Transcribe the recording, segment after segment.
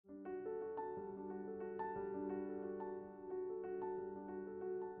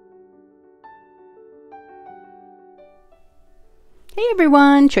Hey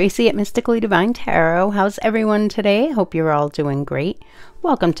everyone, Tracy at Mystically Divine Tarot. How's everyone today? Hope you're all doing great.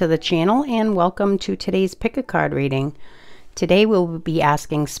 Welcome to the channel and welcome to today's pick a card reading. Today we'll be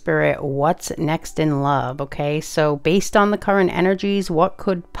asking Spirit, what's next in love? Okay, so based on the current energies, what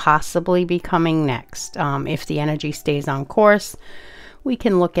could possibly be coming next? If the energy stays on course, we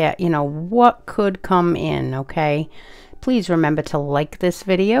can look at, what could come in, okay? Please remember to like this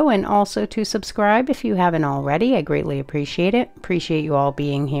video and also to subscribe if you haven't already. I greatly appreciate it. Appreciate you all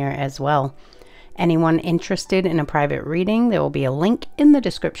being here as well. Anyone interested in a private reading, there will be a link in the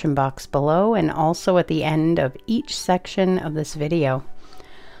description box below and also at the end of each section of this video.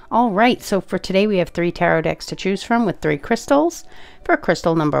 All right, so for today we have 3 tarot decks to choose from with 3 crystals. For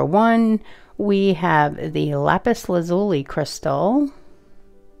crystal number 1, we have the lapis lazuli crystal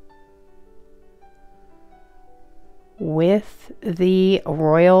with the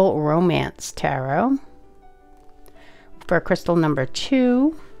Royal Romance Tarot. For crystal number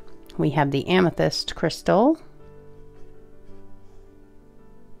 2, we have the amethyst crystal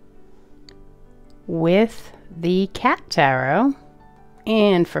with the Cat Tarot.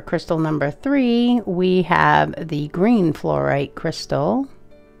 And for crystal number 3, we have the green fluorite crystal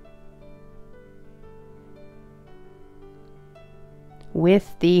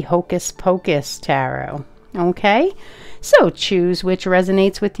with the Hocus Pocus Tarot. Okay, so choose which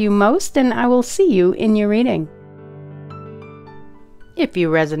resonates with you most and I will see you in your reading. If you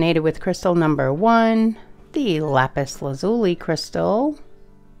resonated with crystal number 1, the lapis lazuli crystal,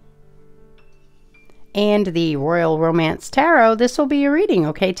 and the Royal Romance Tarot, this will be your reading,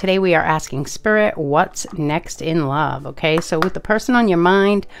 okay? Today we are asking Spirit, what's next in love, okay? So with the person on your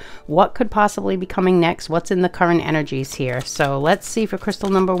mind, what could possibly be coming next? What's in the current energies here? So let's see for crystal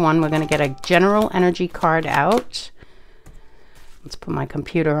number 1, we're going to get a general energy card out. Let's put my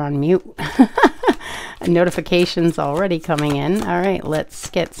computer on mute. Notifications already coming in. All right, let's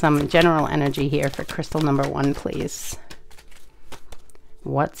get some general energy here for crystal number 1, please.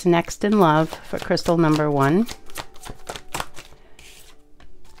 What's next in love for crystal number 1?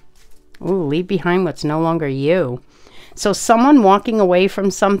 Ooh, leave behind what's no longer you. So someone walking away from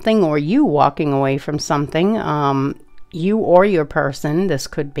something, or you walking away from something, you or your person, this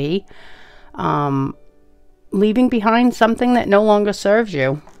could be, leaving behind something that no longer serves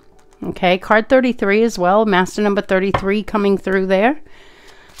you. Okay, card 33 as well, master number 33 coming through there.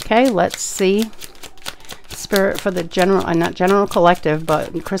 Okay, let's see. Spirit for the general, not general collective,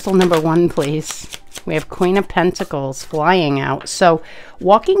 but crystal number 1, please. We have Queen of Pentacles flying out. So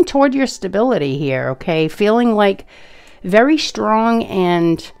walking toward your stability here, okay? Feeling like very strong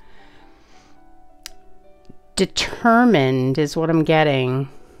and determined is what I'm getting.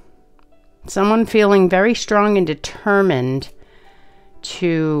 Someone feeling very strong and determined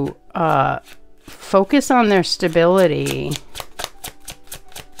to focus on their stability.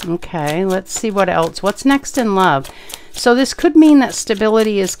 Okay, let's see what else. What's next in love? So this could mean that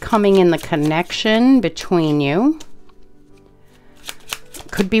stability is coming in the connection between you.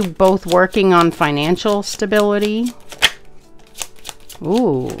 Could be both working on financial stability.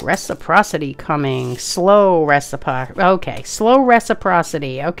 Ooh, reciprocity coming. Slow reciprocity. Okay, slow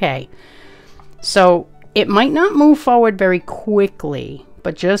reciprocity. Okay. So it might not move forward very quickly,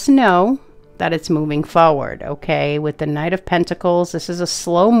 but just know that it's moving forward, okay? With the Knight of Pentacles, this is a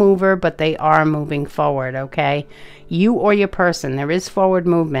slow mover, but they are moving forward, okay? You or your person, there is forward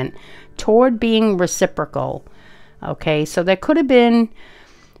movement toward being reciprocal, okay? So there could have been,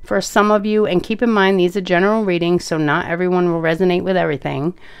 for some of you, and keep in mind, these are general readings, so not everyone will resonate with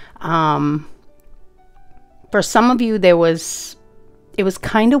everything. For some of you, it was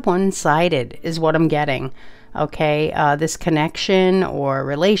kind of one-sided, is what I'm getting. Okay, this connection or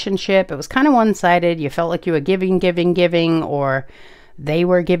relationship, it was kind of one-sided. You felt like you were giving, or they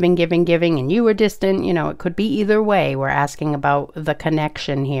were giving, and you were distant. It could be either way. We're asking about the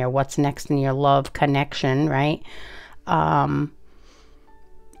connection here. What's next in your love connection, right?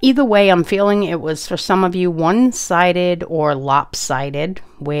 Either way, I'm feeling it was, for some of you, one-sided or lopsided,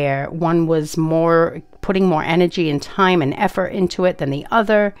 where one was putting more energy and time and effort into it than the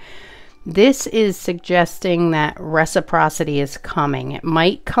other. This is suggesting that reciprocity is coming. It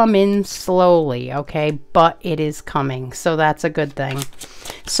might come in slowly, okay, but it is coming. So that's a good thing.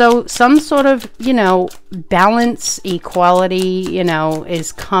 So some sort of, balance, equality,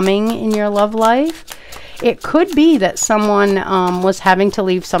 is coming in your love life. It could be that someone was having to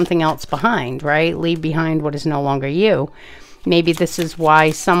leave something else behind, right? Leave behind what is no longer you. Maybe this is why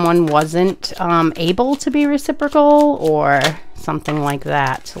someone wasn't able to be reciprocal or something like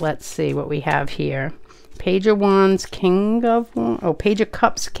that. Let's see what we have here. Page of Wands, King of Wands. Oh, Page of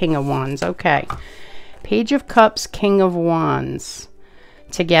Cups, King of Wands. Okay. Page of Cups, King of Wands.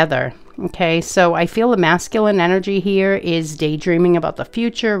 together. Okay, so I feel the masculine energy here is daydreaming about the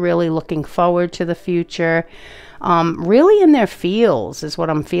future, really looking forward to the future. Really in their feels is what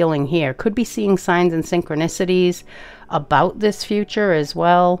I'm feeling here. Could be seeing signs and synchronicities about this future as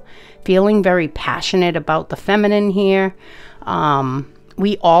well. Feeling very passionate about the feminine here.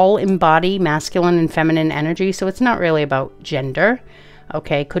 We all embody masculine and feminine energy, so it's not really about gender.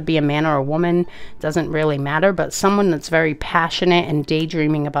 Okay, could be a man or a woman, doesn't really matter, but someone that's very passionate and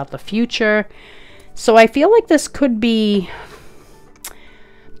daydreaming about the future. So I feel like this could be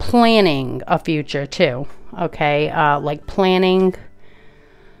planning a future too. Okay, like planning,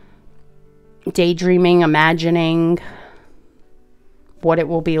 daydreaming, imagining what it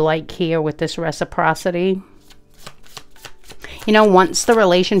will be like here with this reciprocity. You know, once the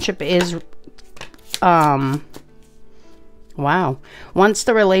relationship is, once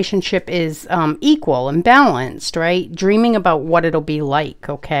the relationship is equal and balanced, right? Dreaming about what it'll be like,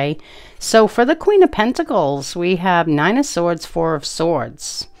 okay? So for the Queen of Pentacles, we have 9 of Swords, 4 of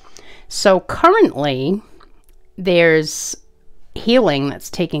Swords. So currently, there's healing that's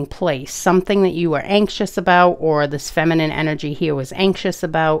taking place. Something that you were anxious about, or this feminine energy here was anxious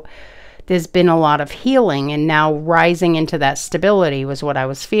about. There's been a lot of healing, and now rising into that stability was what I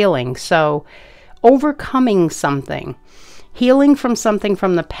was feeling. So overcoming something. Healing from something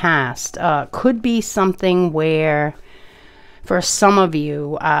from the past could be something where, for some of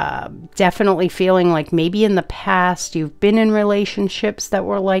you, definitely feeling like maybe in the past you've been in relationships that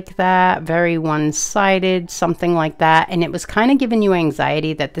were like that, very one-sided, something like that, and it was kind of giving you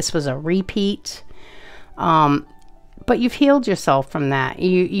anxiety that this was a repeat. But you've healed yourself from that.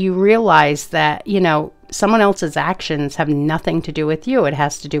 You realize that, you know, someone else's actions have nothing to do with you. It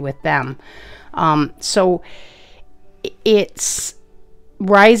has to do with them. So it's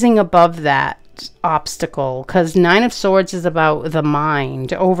rising above that obstacle, because 9 of Swords is about the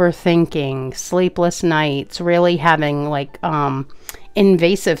mind, overthinking, sleepless nights, really having like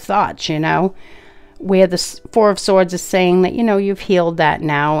invasive thoughts, you know, where the 4 of Swords is saying that, you know, you've healed that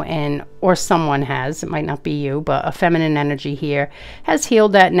now, and or someone has, it might not be you, but a feminine energy here has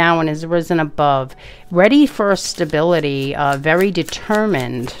healed that now and has risen above, ready for stability, very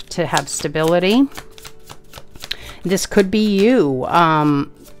determined to have stability. This could be you.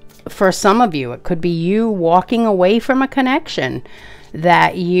 For some of you, it could be you walking away from a connection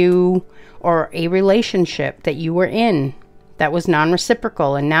that you, or a relationship that you were in that was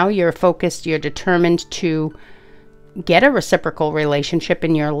non-reciprocal, and now you're focused, you're determined to get a reciprocal relationship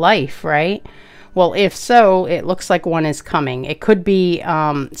in your life, right? Well, if so, it looks like one is coming. It could be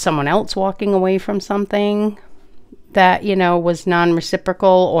someone else walking away from something that, you know, was non-reciprocal,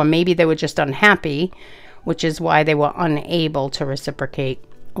 or maybe they were just unhappy, which is why they were unable to reciprocate.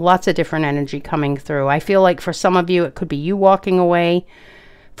 Lots of different energy coming through. I feel like for some of you, it could be you walking away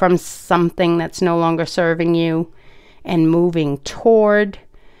from something that's no longer serving you and moving toward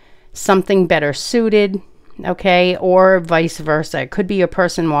something better suited, okay? Or vice versa. It could be a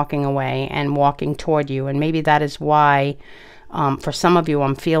person walking away and walking toward you, and maybe that is why, for some of you,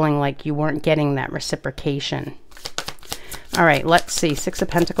 I'm feeling like you weren't getting that reciprocation. All right, let's see. 6 of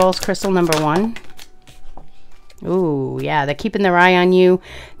Pentacles, crystal number 1. Ooh, yeah, they're keeping their eye on you.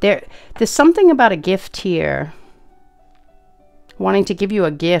 There's something about a gift here. Wanting to give you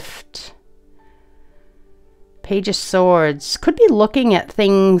a gift. Page of Swords. Could be looking at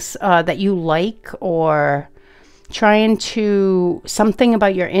things that you like, or trying to, something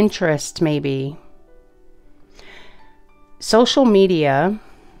about your interest maybe. Social media.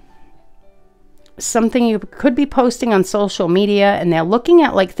 Something you could be posting on social media, and they're looking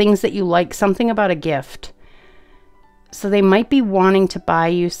at like things that you like, something about a gift. So they might be wanting to buy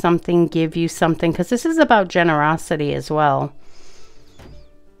you something, give you something, because this is about generosity as well.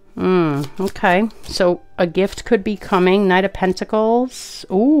 Okay, so a gift could be coming. Knight of Pentacles.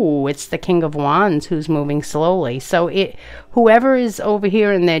 Ooh, it's the King of Wands who's moving slowly. So whoever is over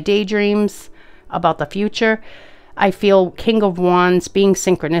here in their daydreams about the future, I feel King of Wands, being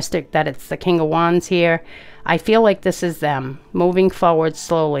synchronistic that it's the King of Wands here. I feel like this is them moving forward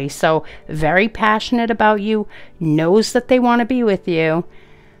slowly. So very passionate about you, knows that they want to be with you,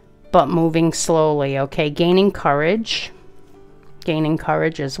 but moving slowly, okay? Gaining courage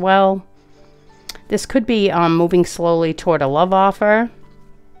as well. This could be moving slowly toward a love offer,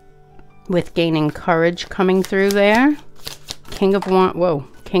 with gaining courage coming through there. King of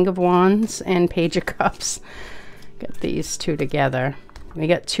Wands and Page of Cups. Get these two together. We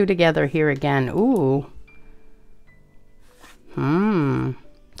got two together here again. Ooh.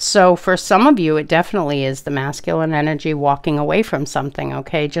 So for some of you, it definitely is the masculine energy walking away from something,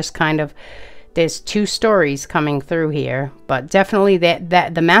 okay? Just kind of There's two stories coming through here, but definitely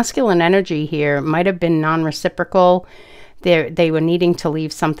that the masculine energy here might have been non-reciprocal. They were needing to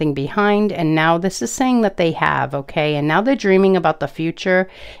leave something behind, and now this is saying that they have, okay? And now they're dreaming about the future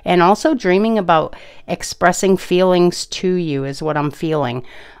and also dreaming about expressing feelings to you is what I'm feeling.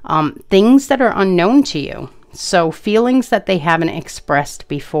 Things that are unknown to you. So feelings that they haven't expressed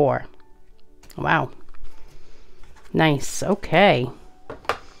before. Wow. Nice. Okay.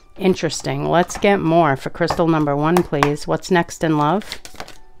 Interesting. Let's get more for crystal number 1, please. What's next in love?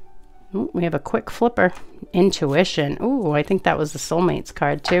 Ooh, we have a quick flipper. Intuition. Ooh, I think that was the soulmates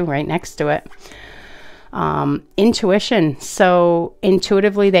card too, right next to it. Intuition. So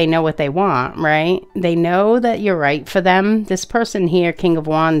intuitively they know what they want, right? They know that you're right for them. This person here, King of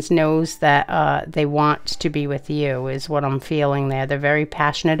Wands, knows that they want to be with you is what I'm feeling there. They're very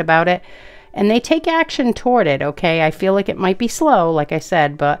passionate about it. And they take action toward it, okay? I feel like it might be slow, like I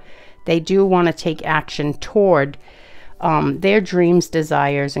said, but they do want to take action toward their dreams,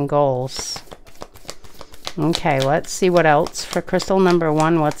 desires, and goals. Okay, let's see what else for crystal number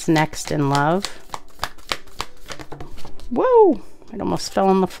 1. What's next in love? Whoa! It almost fell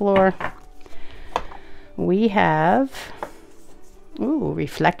on the floor. We have... Ooh,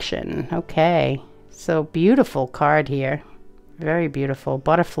 reflection. Okay. So beautiful card here. Very beautiful.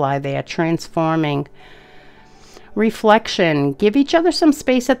 Butterfly there, transforming. Reflection. Give each other some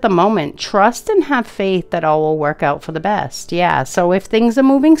space at the moment. Trust and have faith that all will work out for the best. Yeah, so if things are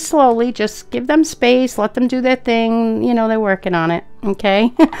moving slowly, just give them space. Let them do their thing. You know, they're working on it.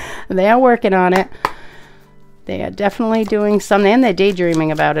 Okay? They are working on it. They are definitely doing something. And they're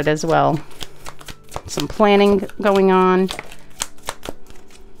daydreaming about it as well. Some planning going on.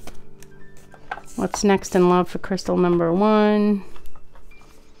 What's next in love for crystal number 1?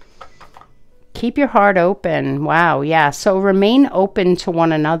 Keep your heart open. Wow, yeah. So remain open to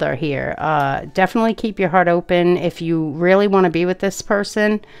one another here. Definitely keep your heart open if you really want to be with this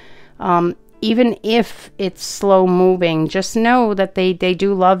person. Even if it's slow moving, just know that they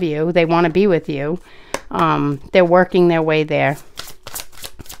do love you. They want to be with you. They're working their way there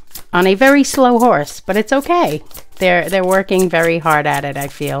on a very slow horse, but it's okay. They're working very hard at it, I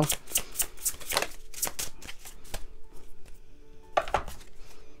feel.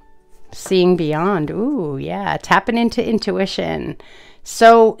 Seeing beyond. Ooh, yeah. Tapping into intuition.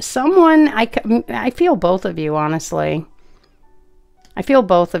 So someone, I feel both of you, honestly. I feel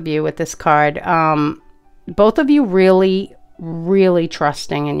both of you with this card. Both of you really, really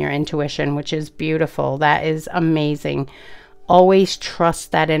trusting in your intuition, which is beautiful. That is amazing. Always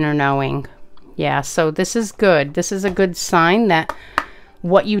trust that inner knowing. Yeah, so this is good. This is a good sign that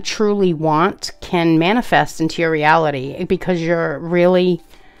what you truly want can manifest into your reality because you're really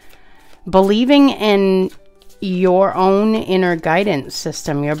believing in your own inner guidance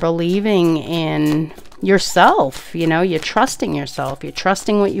system. You're believing in yourself, you know, you're trusting yourself, you're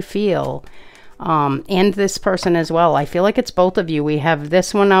trusting what you feel. And this person as well. I feel like it's both of you. We have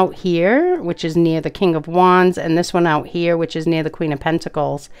this one out here, which is near the King of Wands, and this one out here, which is near the Queen of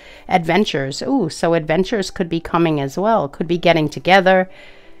Pentacles. Adventures. Ooh, so adventures could be coming as well. Could be getting together,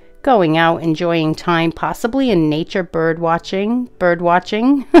 going out, enjoying time, possibly in nature, bird watching,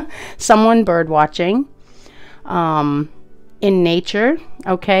 someone bird watching, in nature,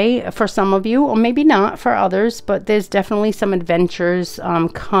 okay, for some of you, or maybe not for others, but there's definitely some adventures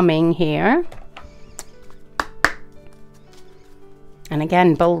coming here. And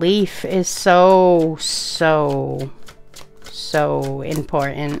again, belief is so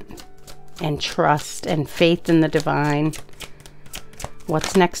important, and trust and faith in the divine.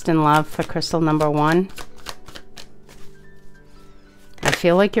 What's next in love for crystal number 1? I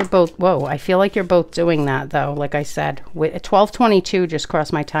feel like you're both, whoa, I feel like you're both doing that though. Like I said, 1222 just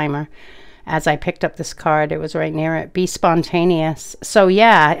crossed my timer. As I picked up this card, it was right near it. Be spontaneous. So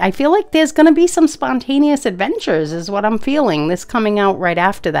yeah, I feel like there's going to be some spontaneous adventures is what I'm feeling. This coming out right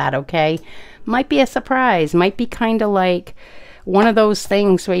after that, okay? Might be a surprise. Might be kind of like one of those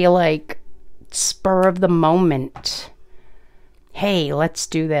things where you're like, spur of the moment. Hey, let's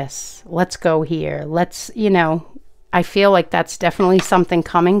do this. Let's go here. Let's, you know, I feel like that's definitely something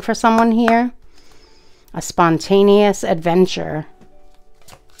coming for someone here. A spontaneous adventure.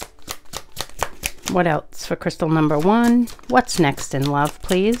 What else for crystal number 1? What's next in love,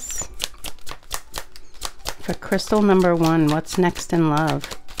 please? For crystal number 1, what's next in love?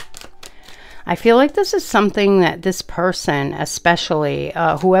 I feel like this is something that this person, especially,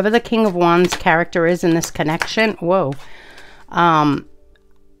 whoever the King of Wands character is in this connection, whoa.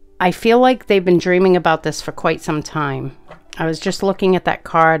 I feel like they've been dreaming about this for quite some time. I was just looking at that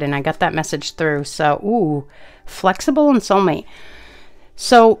card and I got that message through. So, ooh, flexible and soulmate.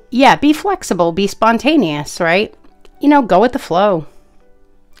 So yeah, be flexible, be spontaneous, right? You know, go with the flow.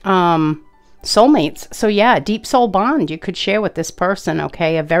 Soulmates. So yeah, deep soul bond you could share with this person,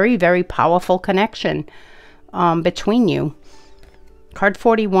 okay? A very, very powerful connection between you. Card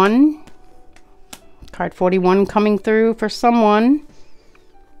 41. Card 41 coming through for someone.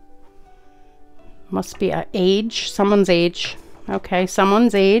 Must be an age, someone's age. Okay,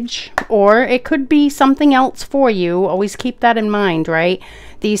 someone's age. Or it could be something else for you. Always keep that in mind, right?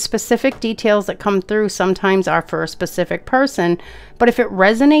 These specific details that come through sometimes are for a specific person. But if it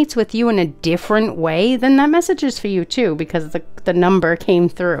resonates with you in a different way, then that message is for you too, because the number came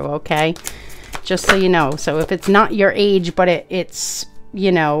through, okay? Just so you know. So if it's not your age, but it's,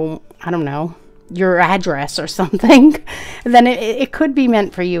 you know, I don't know, your address or something, then it could be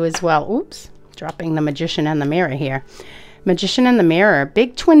meant for you as well. Oops, dropping the Magician and the Mirror here. Magician and the Mirror,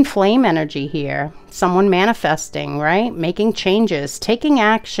 big twin flame energy here. Someone manifesting, right? Making changes, taking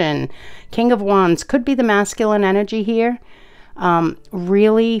action. King of Wands could be the masculine energy here.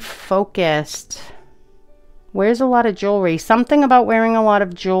 Really focused. Wears a lot of jewelry. Something about wearing a lot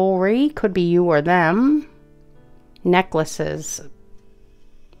of jewelry. Could be you or them. Necklaces.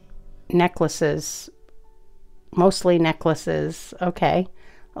 Necklaces. Mostly necklaces. Okay.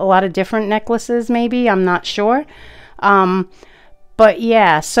 A lot of different necklaces maybe. I'm not sure. But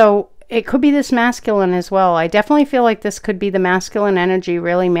yeah, so it could be this masculine as well. I definitely feel like this could be the masculine energy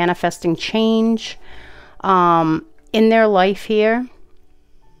really manifesting change in their life here.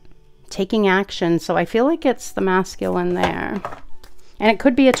 Taking action. So I feel like it's the masculine there. And it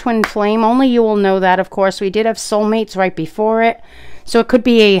could be a twin flame. Only you will know that, of course. We did have soulmates right before it. So it could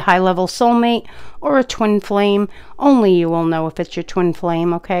be a high-level soulmate or a twin flame. Only you will know if it's your twin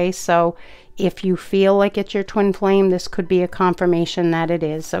flame, okay? So if you feel like it's your twin flame, this could be a confirmation that it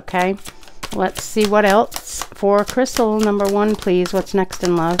is, okay? Let's see what else. For crystal number 1, please. What's next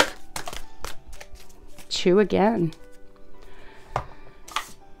in love? 2 again.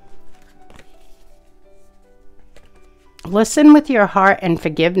 Listen with your heart and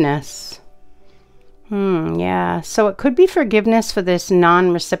forgiveness. Yeah, so it could be forgiveness for this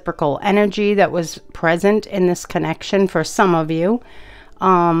non-reciprocal energy that was present in this connection for some of you.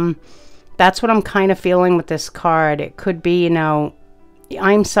 That's what I'm kind of feeling with this card. It could be, you know,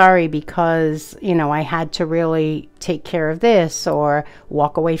 I'm sorry because, you know, I had to really take care of this or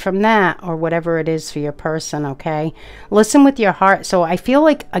walk away from that or whatever it is for your person, okay? Listen with your heart. So I feel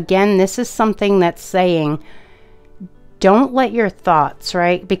like, again, this is something that's saying, don't let your thoughts,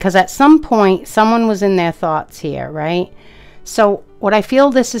 right? Because at some point, someone was in their thoughts here, right? So what I feel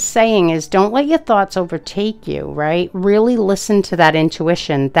this is saying is don't let your thoughts overtake you, right? Really listen to that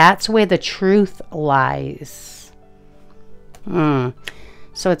intuition. That's where the truth lies.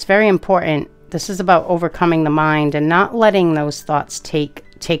 So it's very important. This is about overcoming the mind and not letting those thoughts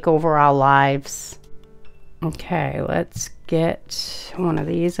take over our lives. Okay, let's get one of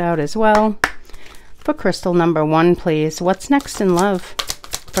these out as well. For crystal number 1, please. What's next in love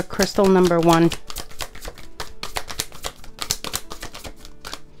for crystal number 1?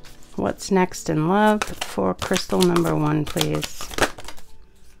 What's next in love for crystal number 1, please?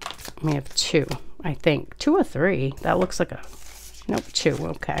 We have 2, I think. 2 or 3. That looks like a... Nope, 2.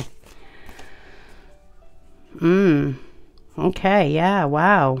 Okay. Okay, yeah,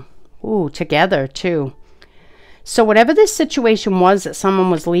 wow. Ooh, together, too. So whatever this situation was that someone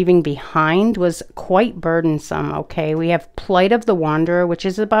was leaving behind was quite burdensome, okay? We have Plight of the Wanderer, which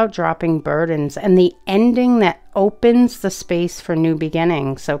is about dropping burdens, and the ending that opens the space for new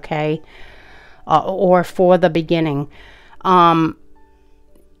beginnings, okay? Or for the beginning.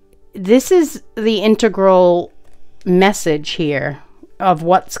 This is the integral message here of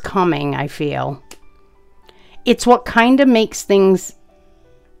what's coming, I feel. It's what kind of makes things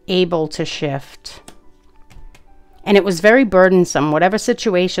able to shift. And it was very burdensome, whatever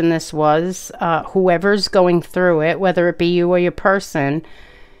situation this was, whoever's going through it, whether it be you or your person,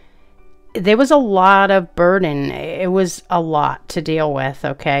 there was a lot of burden. It was a lot to deal with,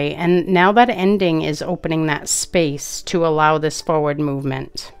 okay? And now that ending is opening that space to allow this forward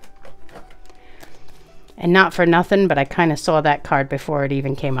movement. And not for nothing, but I kind of saw that card before it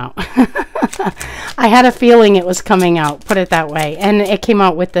even came out. I had a feeling it was coming out, put it that way. And it came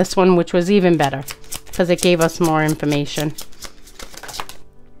out with this one, which was even better, because it gave us more information.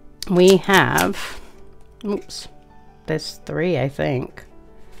 We have, oops, there's 3, I think.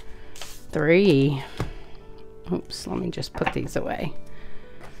 3. Oops, let me just put these away.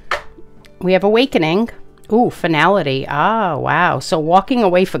 We have Awakening. Ooh, Finality. Ah, wow. So walking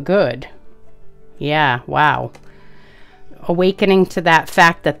away for good. Yeah, wow. awakening to that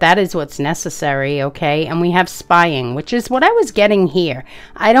fact that that is what's necessary, okay? And we have spying, which is what I was getting here.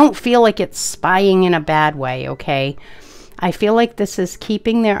 I don't feel like it's spying in a bad way, okay? I feel like this is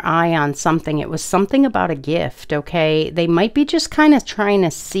keeping their eye on something. It was something about a gift, okay? They might be just kind of trying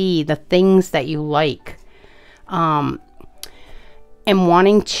to see the things that you like. And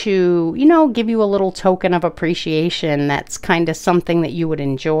wanting to, you know, give you a little token of appreciation. That's kind of something that you would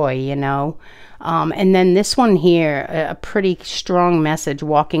enjoy, you know. And then this one here, a pretty strong message,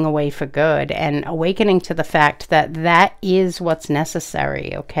 walking away for good and awakening to the fact that that is what's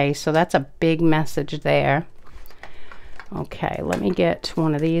necessary, okay? So that's a big message there. Okay, let me get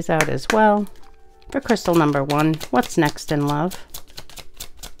one of these out as well. For crystal number 1, what's next in love?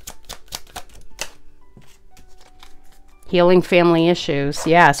 Healing family issues.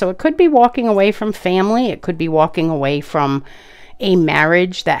 Yeah, so it could be walking away from family. It could be walking away from a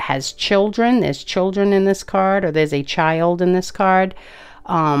marriage that has children. There's children in this card, or there's a child in this card.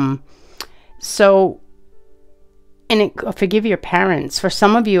 So, and forgive your parents. For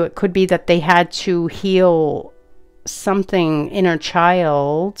some of you, it could be that they had to heal something, inner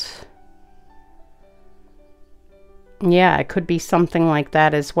child. Yeah, it could be something like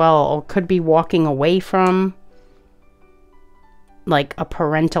that as well. Or it could be walking away from like a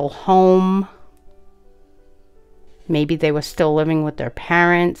parental home. Maybe they were still living with their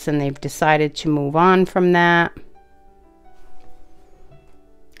parents and they've decided to move on from that.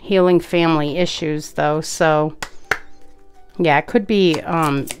 Healing family issues though. So yeah, it could be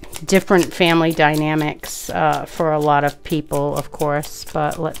different family dynamics for a lot of people, of course.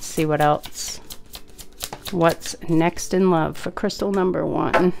 But let's see what else. What's next in love for crystal number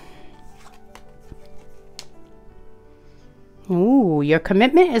 1? Ooh, your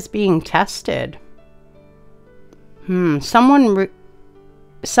commitment is being tested. Someone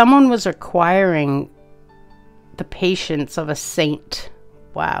was requiring the patience of a saint.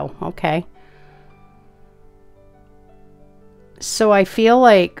 Wow, okay. So I feel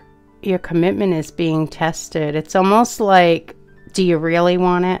like your commitment is being tested. It's almost like, do you really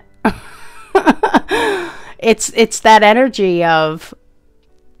want it? It's that energy of,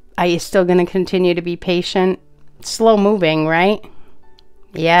 are you still going to continue to be patient? Slow moving, right?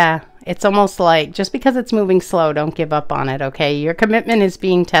 Yeah, it's almost like just because it's moving slow, don't give up on it, okay? Your commitment is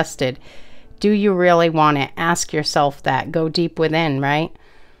being tested. Do you really want it? Ask yourself that. Go deep within, right?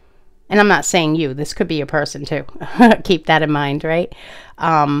 And I'm not saying you. This could be a person too. Keep that in mind, right?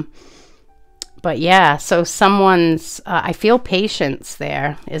 But yeah, so someone's, I feel patience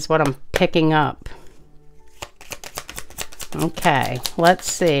there is what I'm picking up. Okay,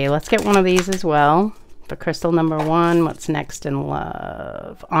 let's see. Let's get one of these as well. For crystal number 1, what's next in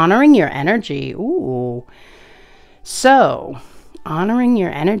love? Honoring your energy. Ooh. So, honoring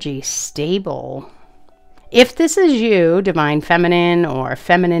your energy, stable. If this is you, divine feminine or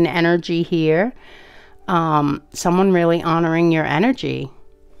feminine energy here, someone really honoring your energy.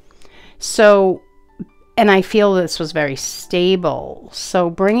 So, and I feel this was very stable. So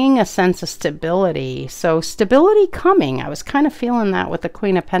bringing a sense of stability. So stability coming. I was kind of feeling that with the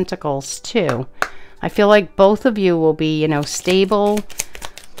Queen of Pentacles too. I feel like both of you will be, you know, stable.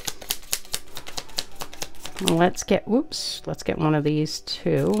 Let's get, whoops, let's get one of these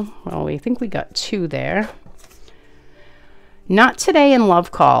too. Well, we think we got 2 there. Not today in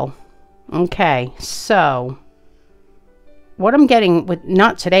love call. Okay, so what I'm getting with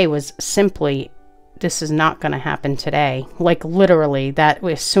not today was simply, this is not going to happen today. Like literally, that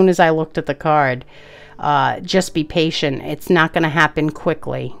as soon as I looked at the card, just be patient. It's not going to happen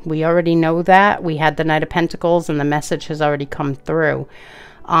quickly. We already know that. We had the Knight of Pentacles and the message has already come through.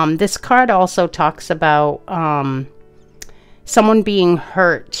 This card also talks about someone being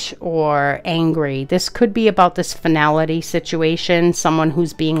hurt or angry. This could be about this finality situation, someone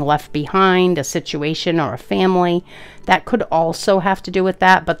who's being left behind, a situation or a family. That could also have to do with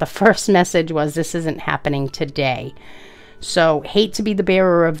that. But the first message was this isn't happening today. So, hate to be the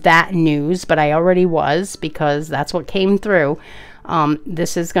bearer of that news, but I already was because that's what came through.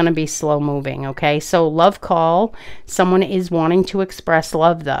 This is going to be slow moving, okay? So, love call. Someone is wanting to express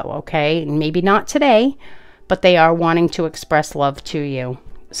love, though, okay? Maybe not today, but they are wanting to express love to you.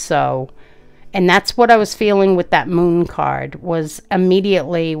 So, and that's what I was feeling with that moon card, was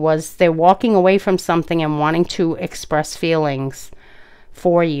immediately was they're walking away from something and wanting to express feelings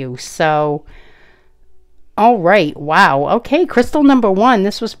for you. So, all right. Wow. Okay. Crystal number 1.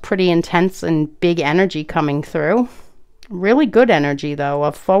 This was pretty intense and big energy coming through. Really good energy, though,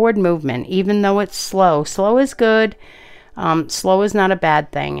 of forward movement, even though it's slow. Slow is good. Slow is not a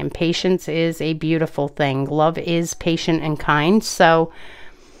bad thing. And patience is a beautiful thing. Love is patient and kind. So,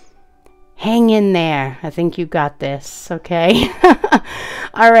 Hang in there. I think you got this, okay?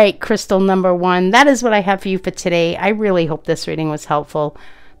 All right, crystal number 1. That is what I have for you for today. I really hope this reading was helpful.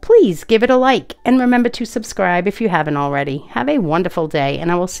 Please give it a like and remember to subscribe if you haven't already. Have a wonderful day,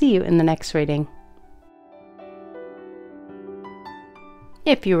 and I will see you in the next reading.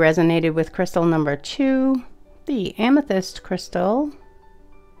 If you resonated with crystal number 2, the amethyst crystal,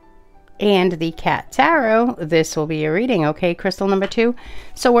 and the cat tarot, this will be your reading, okay, crystal number 2.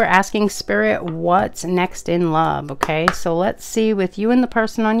 So we're asking Spirit, what's next in love, okay? So let's see, with you and the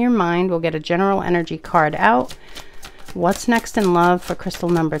person on your mind, we'll get a general energy card out. What's next in love for crystal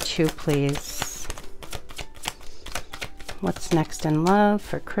number 2, please? What's next in love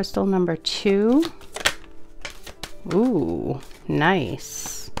for crystal number 2? Ooh,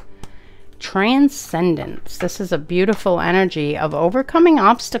 nice. Transcendence. This is a beautiful energy of overcoming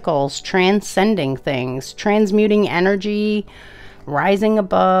obstacles, transcending things, transmuting energy, rising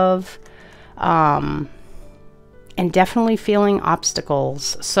above, and definitely feeling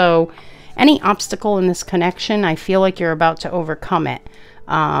obstacles. So any obstacle in this connection, I feel like you're about to overcome it.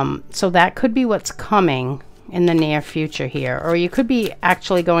 So that could be what's coming in the near future here. Or you could be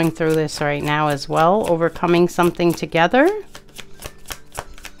actually going through this right now as well, overcoming something together.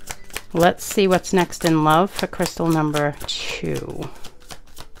 Let's see what's next in love for crystal number 2.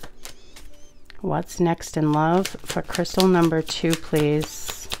 What's next in love for crystal number 2,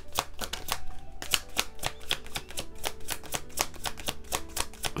 please?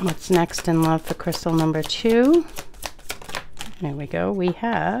 What's next in love for crystal number 2? There we go. We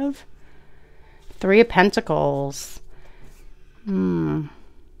have 3 of Pentacles.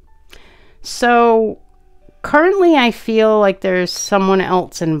 So currently, I feel like there's someone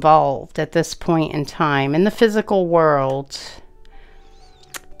else involved at this point in time in the physical world.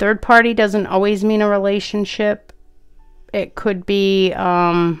 Third party doesn't always mean a relationship. It could be,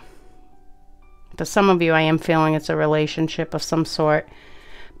 for some of you, I am feeling it's a relationship of some sort.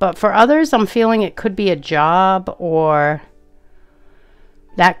 But for others, I'm feeling it could be a job, or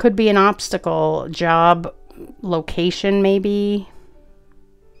that could be an obstacle. Job, location, maybe.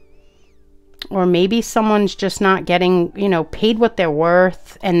 Or maybe someone's just not getting, you know, paid what they're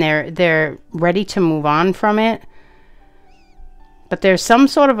worth, and they're ready to move on from it. But there's some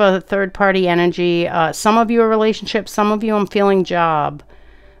sort of a third party energy. Some of you a relationship, some of you I'm feeling job.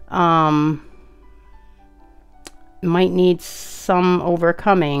 Might need some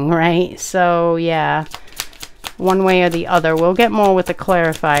overcoming, right? So yeah, one way or the other. We'll get more with the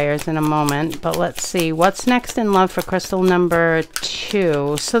clarifiers in a moment, but let's see what's next in love for crystal number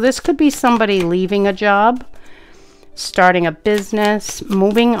 2. So this could be somebody leaving a job, starting a business,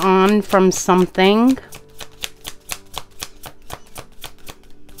 moving on from something.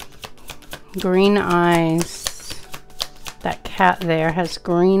 Green eyes. That cat there has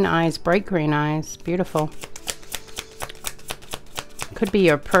green eyes, bright green eyes. Beautiful. Could be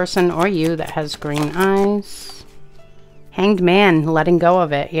your person or you that has green eyes. Hanged man, letting go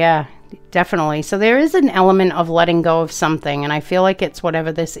of it. Yeah, definitely. So there is an element of letting go of something, and I feel like it's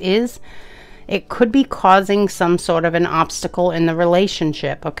whatever this is. It could be causing some sort of an obstacle in the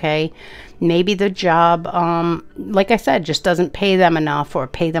relationship, okay? Maybe the job, like I said, just doesn't pay them enough, or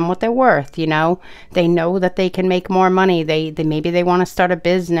pay them what they're worth, you know? They know that they can make more money. Maybe they want to start a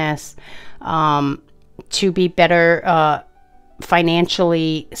business to be better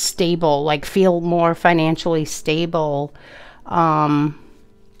financially stable, like feel more financially stable.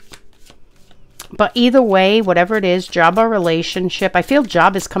 But either way, whatever it is, job or relationship, I feel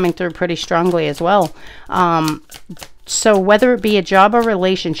job is coming through pretty strongly as well. So whether it be a job or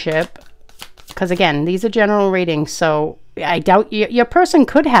relationship, because again, these are general readings, so I doubt your person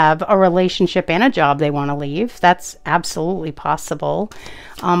could have a relationship and a job they want to leave. That's absolutely possible.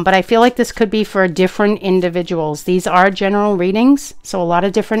 But I feel like this could be for different individuals. These are general readings, so a lot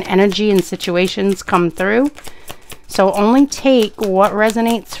of different energy and situations come through. So only take what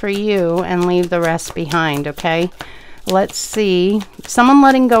resonates for you and leave the rest behind, okay? Let's see. Someone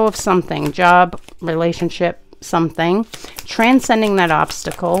letting go of something. Job, relationship, something. Transcending that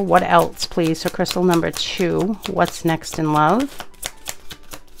obstacle. What else, please? So crystal number 2. What's next in love?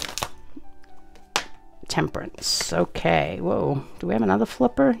 Temperance. Okay. Whoa. Do we have another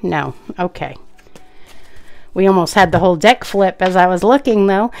flipper? No. Okay. We almost had the whole deck flip as I was looking,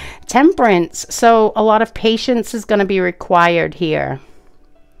 though. Temperance. So a lot of patience is going to be required here.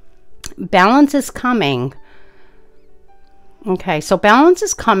 Balance is coming. Okay, so balance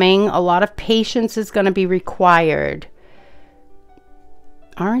is coming. A lot of patience is going to be required.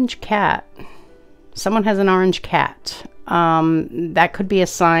 Orange cat. Someone has an orange cat. That could be a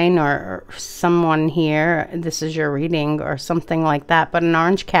sign or someone here. This is your reading or something like that. But an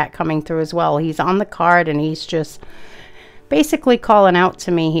orange cat coming through as well. He's on the card and he's just basically calling out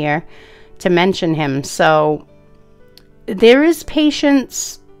to me here to mention him. So there is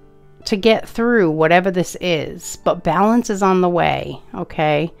patience to get through whatever this is, but balance is on the way,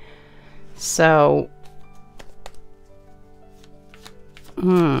 okay? So,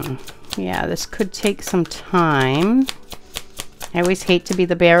 yeah, this could take some time. I always hate to be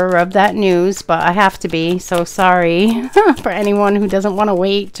the bearer of that news, but I have to be, so sorry for anyone who doesn't want to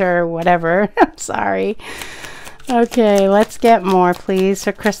wait or whatever. I'm sorry. Okay, let's get more, please,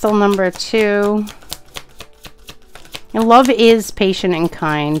 for crystal number 2. And love is patient and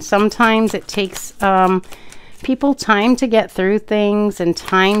kind. Sometimes it takes people time to get through things and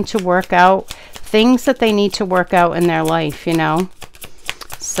time to work out things that they need to work out in their life, you know.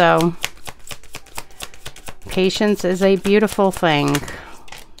 So patience is a beautiful thing.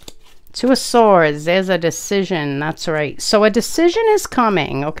 2 of Swords, there's a decision. That's right. So a decision is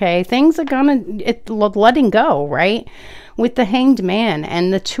coming, okay? Things are letting go, right? With the Hanged Man,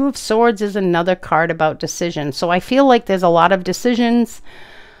 and the 2 of Swords is another card about decision. So I feel like there's a lot of decisions,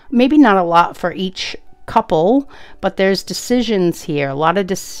 maybe not a lot for each couple, but there's decisions here, a lot of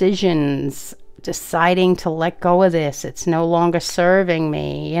decisions, deciding to let go of this. It's no longer serving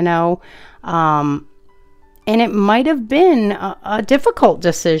me, you know. And it might have been a difficult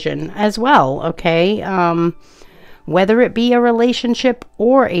decision as well, okay? Whether it be a relationship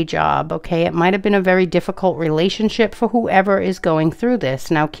or a job, okay? It might have been a very difficult relationship for whoever is going through this.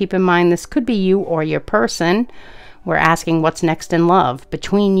 Now, keep in mind, this could be you or your person. We're asking what's next in love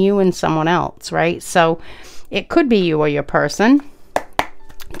between you and someone else, right? So it could be you or your person.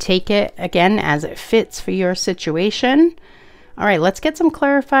 Take it, again, as it fits for your situation. All right, let's get some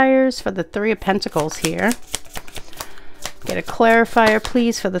clarifiers for the 3 of Pentacles here. Get a clarifier,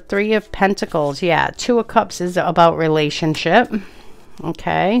 please, for the 3 of Pentacles. Yeah, 2 of Cups is about relationship.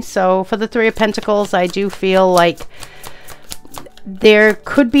 Okay, so for the 3 of Pentacles, I do feel like there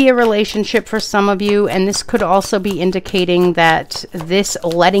could be a relationship for some of you, and this could also be indicating that this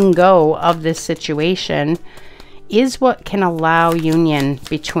letting go of this situation is what can allow union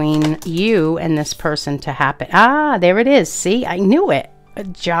between you and this person to happen. Ah, there it is. See, I knew it. A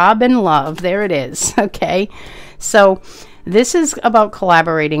job and love. There it is. Okay, so this is about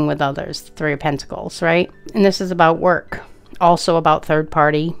collaborating with others, 3 of Pentacles, right? And this is about work. Also about third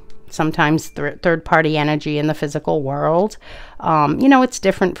party, sometimes third party energy in the physical world. You know, it's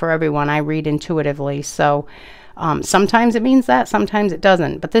different for everyone. I read intuitively. So sometimes it means that, sometimes it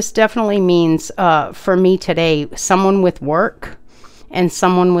doesn't. But this definitely means, for me today, someone with work and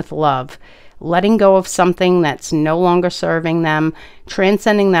someone with love. Letting go of something that's no longer serving them,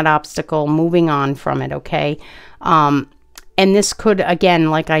 transcending that obstacle, moving on from it, okay? And this could,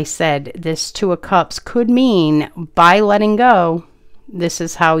 again, like I said, this 2 of Cups could mean by letting go, this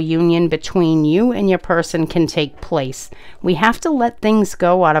is how union between you and your person can take place. We have to let things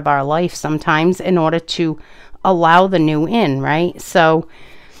go out of our life sometimes in order to allow the new in, right? So,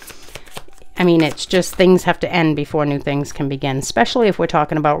 I mean, it's just things have to end before new things can begin, especially if we're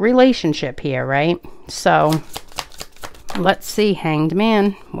talking about relationship here, right? So, let's see, Hanged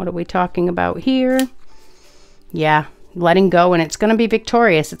Man. What are we talking about here? Yeah, letting go, and it's going to be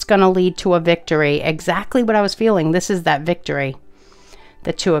victorious. It's going to lead to a victory. Exactly what I was feeling. This is that victory.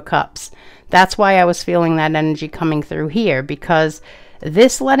 The 2 of Cups. That's why I was feeling that energy coming through here, because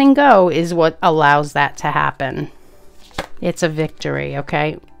this letting go is what allows that to happen. It's a victory,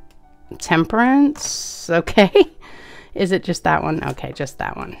 okay? Temperance, okay? Is it just that one? Okay, just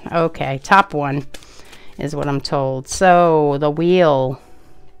that one. Okay, top one is what I'm told. So, the Wheel.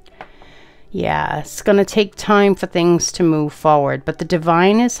 Yeah, it's going to take time for things to move forward, but the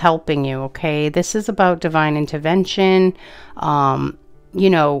divine is helping you, okay? This is about divine intervention. You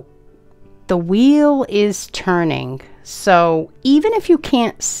know, the wheel is turning. So even if you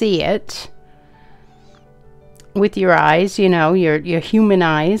can't see it with your eyes, you know, your human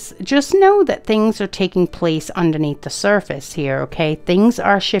eyes, just know that things are taking place underneath the surface here, okay? Things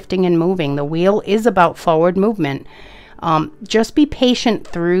are shifting and moving. The wheel is about forward movement. Just be patient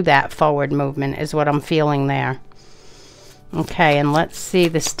through that forward movement is what I'm feeling there. Okay, and let's see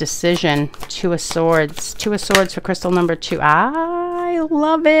this decision. 2 of Swords. 2 of Swords for crystal number 2. I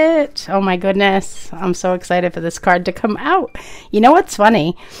love it. Oh my goodness. I'm so excited for this card to come out. You know what's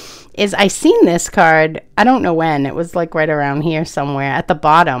funny is I seen this card, I don't know when. It was like right around here somewhere at the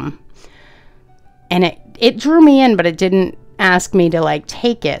bottom. And it drew me in, but it didn't ask me to like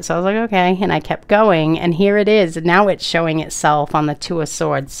take it. So I was like, okay. And I kept going. And here it is. Now it's showing itself on the Two of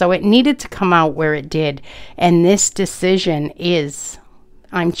Swords. So it needed to come out where it did. And this decision is,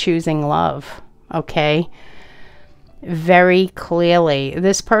 I'm choosing love. Okay. Very clearly,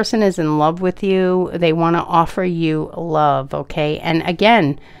 this person is in love with you. They want to offer you love. Okay. And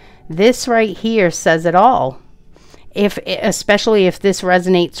again, this right here says it all. Especially if this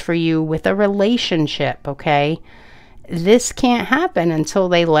resonates for you with a relationship. Okay. This can't happen until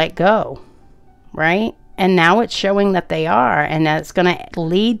they let go, right? And now it's showing that they are, and that's going to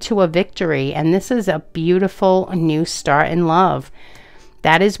lead to a victory. And this is a beautiful new start in love.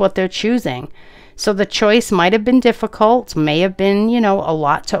 That is what they're choosing. So the choice might have been difficult, may have been, you know, a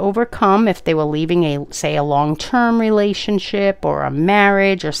lot to overcome if they were leaving say a long-term relationship or a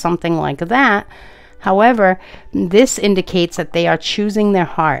marriage or something like that. However, this indicates that they are choosing their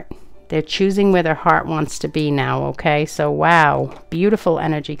heart. They're choosing where their heart wants to be now, okay? So, wow, beautiful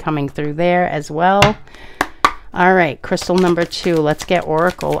energy coming through there as well. All right, crystal number 2. Let's get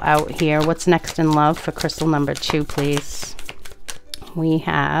Oracle out here. What's next in love for crystal number 2, please? We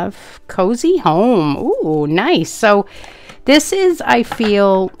have Cozy Home. Ooh, nice. So, this is, I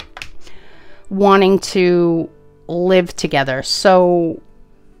feel, wanting to live together. So,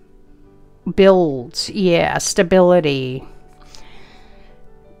 build, yeah, stability.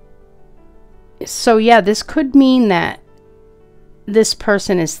 So yeah, this could mean that this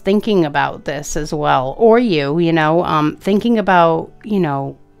person is thinking about this as well, or you know, thinking about, you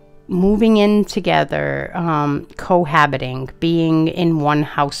know, moving in together, cohabiting, being in one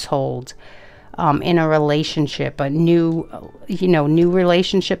household, in a relationship, a new, you know, new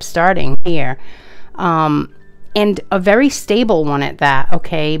relationship starting here, and a very stable one at that,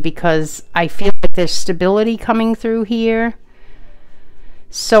 okay, because I feel like there's stability coming through here.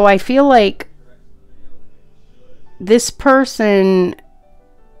 So I feel like this person,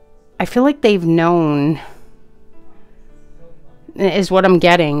 I feel like they've known, is what I'm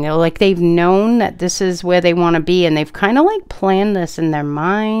getting. Like they've known that this is where they want to be, and they've kind of like planned this in their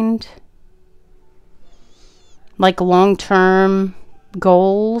mind. Like long-term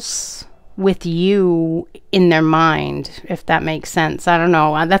goals with you in their mind, if that makes sense. I don't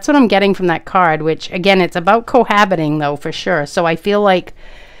know. That's what I'm getting from that card, which again, it's about cohabiting though, for sure. So I feel like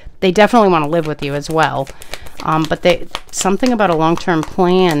they definitely want to live with you as well. But something about a long-term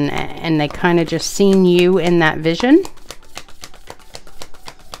plan, and they kind of just seen you in that vision.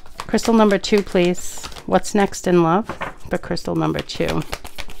 Crystal number 2, please. What's next in love for crystal number 2?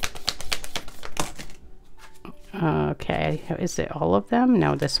 Okay, is it all of them?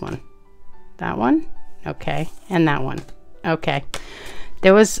 No, this one. That one? Okay, and that one. Okay.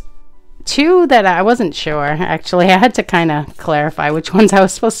 There was 2 that I wasn't sure, actually. I had to kind of clarify which ones I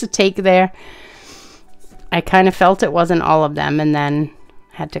was supposed to take there. I kind of felt it wasn't all of them, and then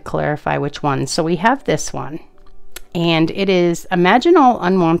had to clarify which one. So we have this one, and it is, imagine all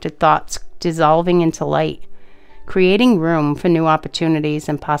unwanted thoughts dissolving into light, creating room for new opportunities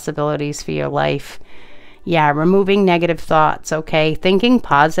and possibilities for your life. Yeah, removing negative thoughts, okay? Thinking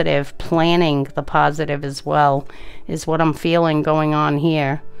positive, planning the positive as well is what I'm feeling going on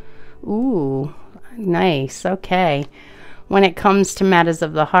here. Ooh, nice, okay. When it comes to matters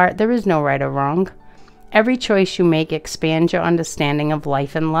of the heart, there is no right or wrong. Every choice you make expands your understanding of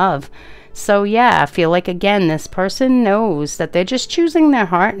life and love. So yeah, I feel like, again, this person knows that they're just choosing their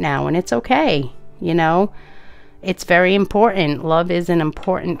heart now, and it's okay, you know? It's very important. Love is an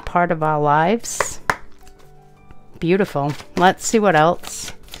important part of our lives. Beautiful. Let's see what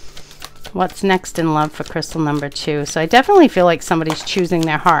else. What's next in love for crystal number 2? So I definitely feel like somebody's choosing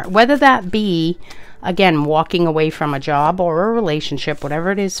their heart, whether that be, again, walking away from a job or a relationship,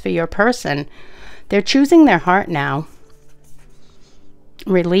 whatever it is for your person. They're choosing their heart now.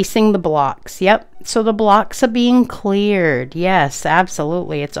 Releasing the blocks. Yep. So the blocks are being cleared. Yes,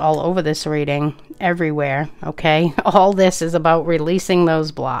 absolutely. It's all over this reading. Everywhere. Okay. All this is about releasing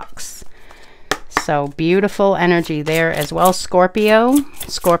those blocks. So beautiful energy there as well. Scorpio.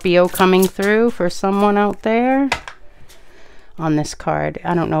 Scorpio coming through for someone out there. On this card.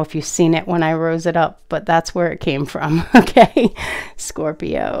 I don't know if you've seen it when I rose it up, but that's where it came from. Okay.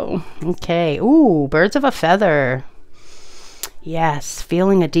 Scorpio. Okay. Ooh, birds of a feather. Yes.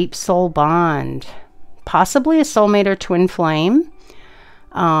 Feeling a deep soul bond. Possibly a soulmate or twin flame.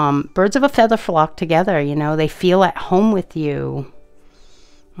 Birds of a feather flock together. You know, they feel at home with you.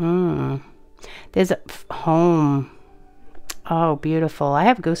 There's a home. Oh, beautiful. I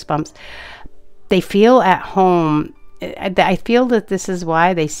have goosebumps. They feel at home. I feel that this is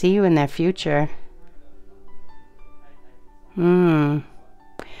why they see you in their future.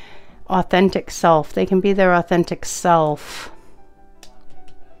 authentic self. They can be their authentic self.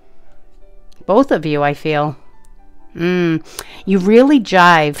 Both of you, I feel. You really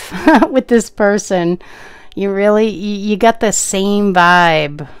jive with this person. You got the same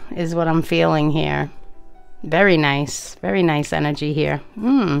vibe is what I'm feeling here. Very nice energy here.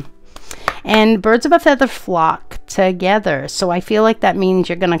 And birds of a feather flock together. So I feel like that means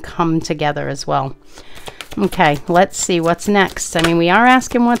you're going to come together as well. Okay, let's see what's next. I mean, we are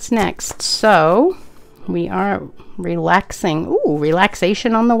asking what's next. So we are relaxing. Ooh,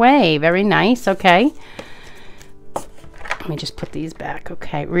 relaxation on the way. Very nice. Okay. Let me just put these back.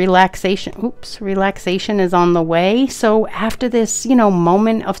 Okay, relaxation. Oops, relaxation is on the way. So after this,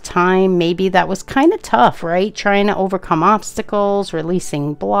 moment of time, maybe that was kind of tough, right? Trying to overcome obstacles,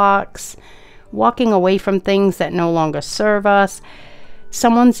 releasing blocks, walking away from things that no longer serve us.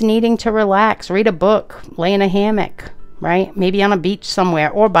 Someone's needing to relax, read a book, lay in a hammock, right? Maybe on a beach somewhere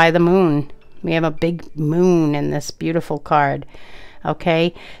or by the moon. We have a big moon in this beautiful card.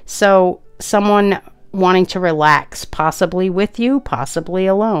 Okay, so someone wanting to relax, possibly with you, possibly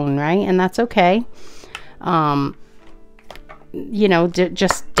alone, right? And that's okay. Just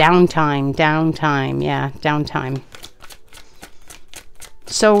downtime. Yeah, downtime.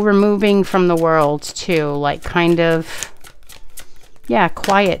 So removing from the world too, like kind of, yeah,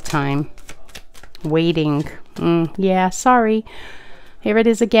 quiet time. Waiting. Yeah, sorry. Here it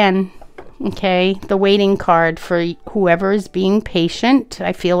is again. Okay, the waiting card for whoever is being patient.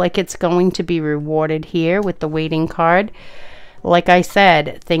 I feel like it's going to be rewarded here with the waiting card. Like I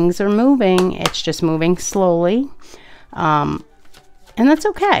said, things are moving. It's just moving slowly. And that's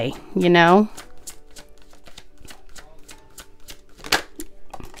okay,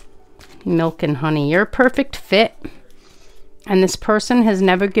 Milk and honey. You're a perfect fit. And this person has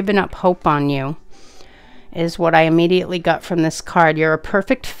never given up hope on you. Is what I immediately got from this card. You're a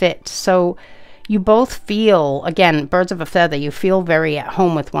perfect fit. So you both feel, again, birds of a feather, you feel very at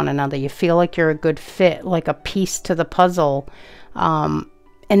home with one another. You feel like you're a good fit, like a piece to the puzzle. And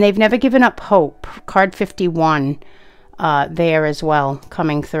they've never given up hope. Card 51 there as well,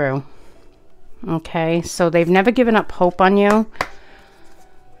 coming through. Okay, so they've never given up hope on you.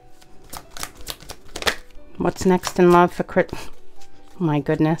 What's next in love for Crit? My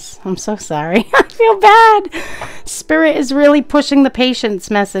goodness, I'm so sorry. I feel bad. Spirit is really pushing the patience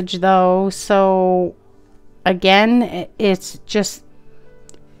message though. So again, it's just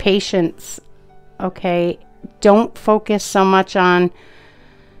patience. Okay, don't focus so much on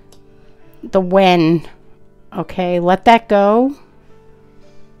the when. Okay, let that go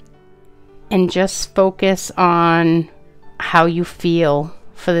and just focus on how you feel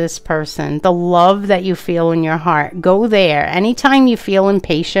for this person, the love that you feel in your heart. Go there. Anytime you feel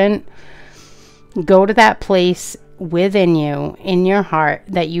impatient, go to that place within you, in your heart,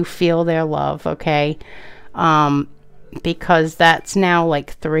 that you feel their love, okay? Because that's now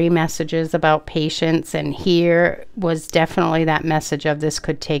like 3 messages about patience, and here was definitely that message of this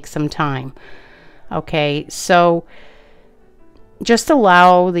could take some time. Okay, so just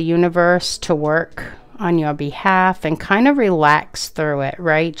allow the universe to work on your behalf and kind of relax through it,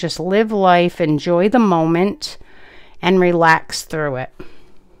 right? Just live life, enjoy the moment, and relax through it.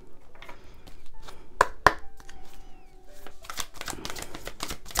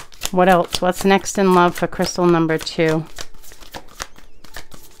 What else? What's next in love for crystal number 2?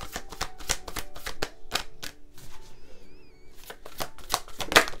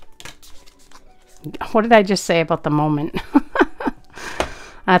 What did I just say about the moment?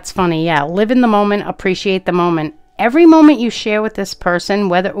 That's funny. Yeah. Live in the moment. Appreciate the moment. Every moment you share with this person,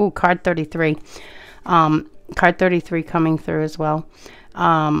 whether, ooh, card 33. Card 33 coming through as well.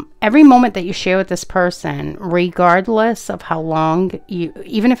 Every moment that you share with this person, regardless of how long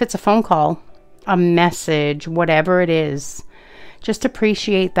even if it's a phone call, a message, whatever it is, just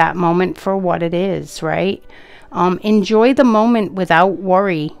appreciate that moment for what it is, right? Enjoy the moment without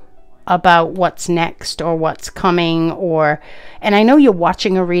worry about what's next or what's coming, and I know you're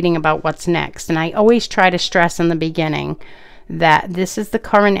watching or reading about what's next, and I always try to stress in the beginning that this is the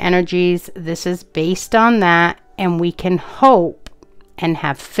current energies, this is based on that, and we can hope and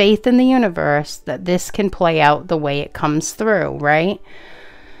have faith in the universe that this can play out the way it comes through, right?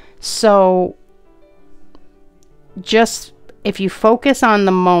 So just if you focus on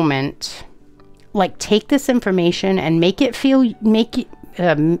the moment, like take this information and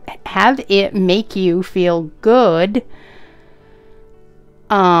have it make you feel good,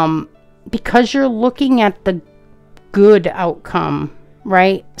 because you're looking at the good outcome,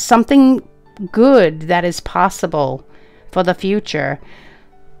 right? Something good that is possible for the future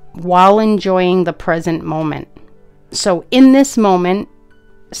while enjoying the present moment. So in this moment,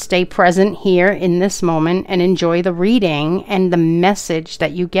 stay present here in this moment and enjoy the reading and the message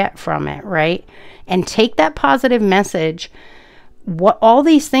that you get from it, right? And take that positive message. What all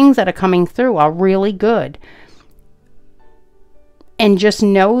these things that are coming through are really good. And just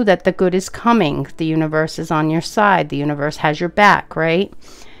know that the good is coming. The universe is on your side. The universe has your back, right?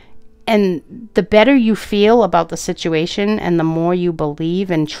 And the better you feel about the situation and the more you believe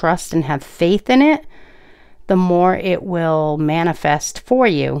and trust and have faith in it, the more it will manifest for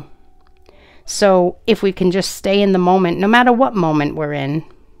you. So if we can just stay in the moment, no matter what moment we're in,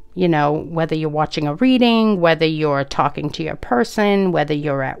 you know, whether you're watching a reading, whether you're talking to your person, whether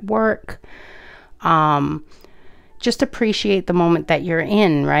you're at work, just appreciate the moment that you're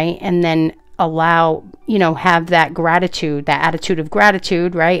in, right? And then allow, you know, have that gratitude, that attitude of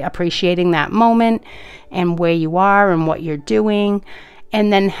gratitude, right? Appreciating that moment and where you are and what you're doing.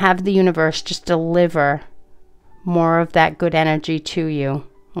 And then have the universe just deliver more of that good energy to you.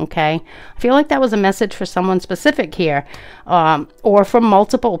 Okay, I feel like that was a message for someone specific here, or for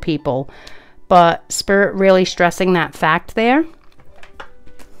multiple people, but Spirit really stressing that fact there.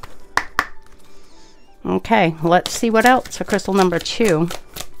 Okay, let's see what else for crystal number 2.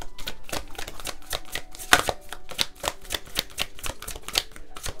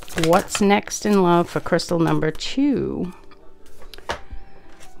 What's next in love for crystal number 2?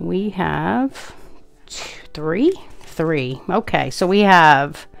 We have 3. Okay, so we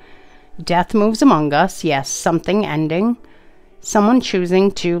have death moves among us. Yes, something ending. Someone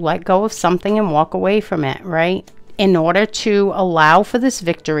choosing to let go of something and walk away from it, right? In order to allow for this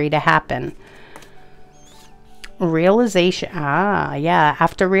victory to happen. Realization. Yeah,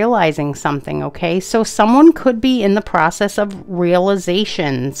 after realizing something, okay? So someone could be in the process of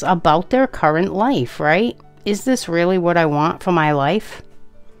realizations about their current life, right? Is this really what I want for my life?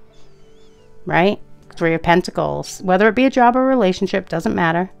 Right? 3 of Pentacles. Whether it be a job or relationship, doesn't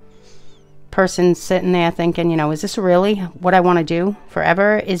matter. Person sitting there thinking, you know, is this really what I want to do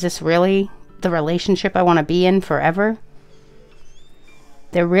forever? Is this really the relationship I want to be in forever?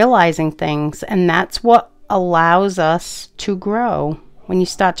 They're realizing things, and that's what allows us to grow. When you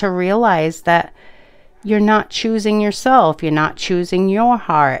start to realize that you're not choosing yourself, you're not choosing your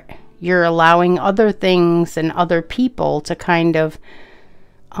heart, you're allowing other things and other people to kind of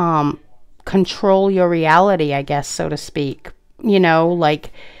control your reality, I guess, so to speak. You know,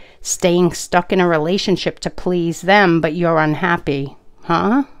 like staying stuck in a relationship to please them, but you're unhappy.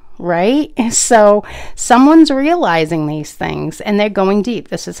 Huh? Right? So someone's realizing these things and they're going deep.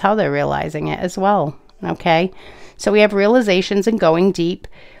 This is how they're realizing it as well. Okay? So we have realizations and going deep.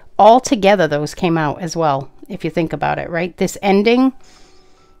 All together, those came out as well, if you think about it, right? This ending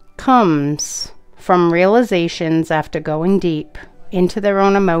comes from realizations after going deep into their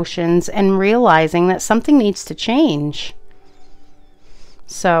own emotions and realizing that something needs to change.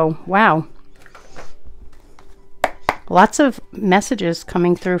 So, wow. Lots of messages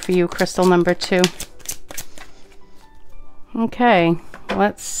coming through for you, crystal number 2. Okay,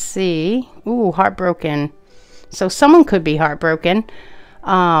 let's see. Ooh, heartbroken. So someone could be heartbroken.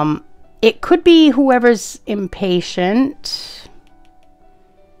 It could be whoever's impatient,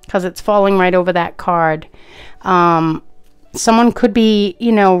 because it's falling right over that card. Someone could be,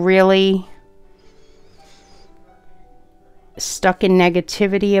 you know, really stuck in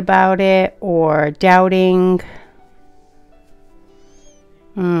negativity about it or doubting.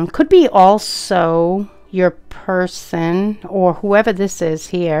 Could be also your person or whoever this is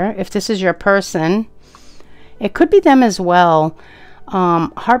here. If this is your person, it could be them as well.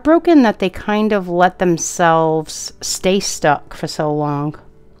 Heartbroken that they kind of let themselves stay stuck for so long.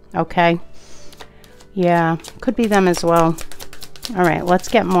 Okay. Yeah, could be them as well. All right, let's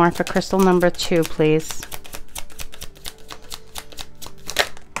get more for crystal number 2, please.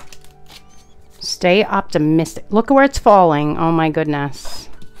 Stay optimistic. Look at where it's falling. Oh my goodness.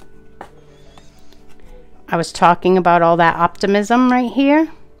 I was talking about all that optimism right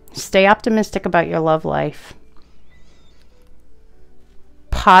here. Stay optimistic about your love life.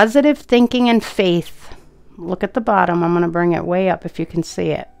 Positive thinking and faith. Look at the bottom. I'm going to bring it way up if you can see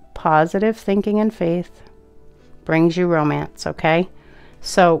it. Positive thinking and faith brings you romance, okay?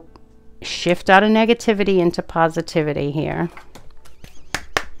 So shift out of negativity into positivity here.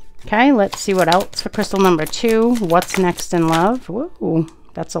 Okay, let's see what else for crystal number 2. What's next in love? Whoa,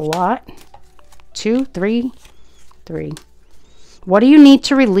 that's a lot. 2, 3, 3. What do you need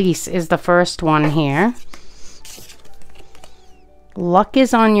to release is the first one here. Luck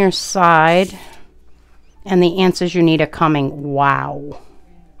is on your side, and the answers you need are coming. Wow.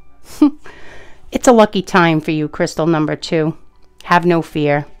 It's a lucky time for you, crystal number 2. Have no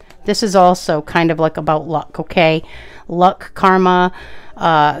fear. This is also kind of like about luck, okay? luck, karma,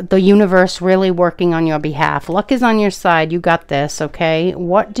 the universe really working on your behalf. Luck is on your side. You got this, okay?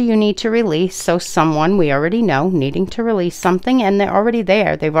 What do you need to release? So someone, we already know, needing to release something, and they're already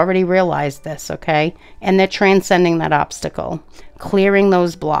there. They've already realized this, okay? And they're transcending that obstacle, clearing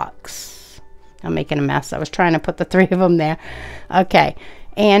those blocks. I'm making a mess. I was trying to put the 3 of them there. Okay.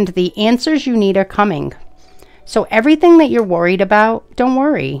 And the answers you need are coming. So everything that you're worried about, don't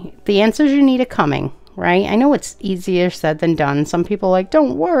worry. The answers you need are coming. Right? I know it's easier said than done. Some people are like,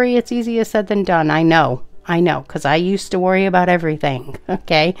 don't worry, it's easier said than done. I know, because I used to worry about everything,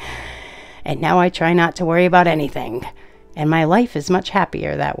 okay? And now I try not to worry about anything. And my life is much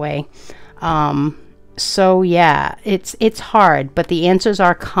happier that way. So yeah, it's hard, but the answers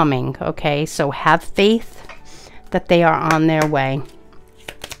are coming, okay? So have faith that they are on their way.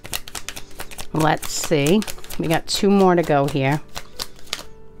 Let's see. We got 2 more to go here.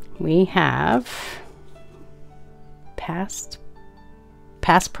 We have... Past,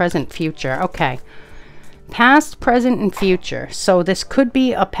 present, future. Okay. Past, present, and future. So this could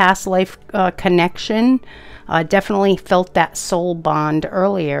be a past life connection. Definitely felt that soul bond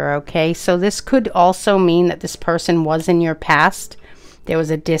earlier, okay? So this could also mean that this person was in your past. There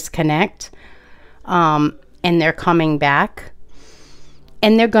was a disconnect. And they're coming back.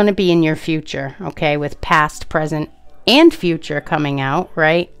 And they're going to be in your future, okay? With past, present, and future coming out,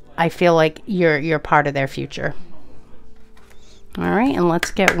 right? I feel like you're part of their future. All right, and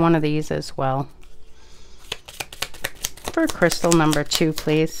let's get one of these as well. For crystal number 2,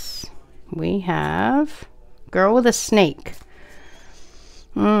 please. We have Girl with a Snake.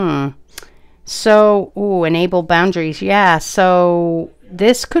 So, enable boundaries. Yeah, so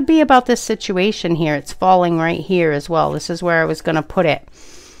this could be about this situation here. It's falling right here as well. This is where I was going to put it.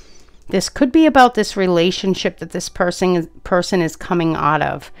 This could be about this relationship that this person is coming out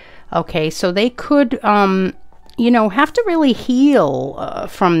of. Okay, so they could... you know, have to really heal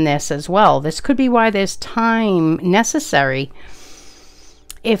from this as well. This could be why there's time necessary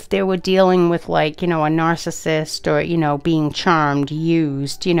if they were dealing with, like, you know, a narcissist or, you know, being charmed,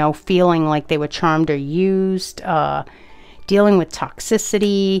 used, you know, feeling like they were charmed or used, dealing with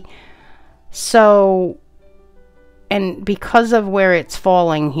toxicity. So, and because of where it's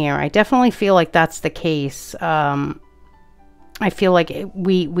falling here, I definitely feel like that's the case. I feel like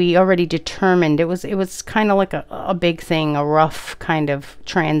we already determined it was kind of like a big thing, a rough kind of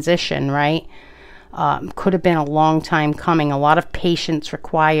transition, right? Could have been a long time coming, a lot of patience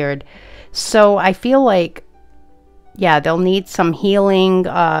required. So I feel like, yeah, they'll need some healing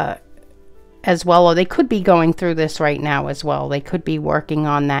as well, or they could be going through this right now as well. They could be working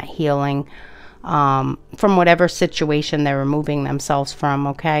on that healing from whatever situation they're removing themselves from,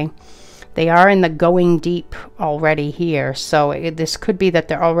 okay? They are in the going deep already here, so this could be that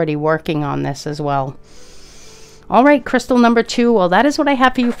they're already working on this as well. All right, crystal number 2. Well, that is what I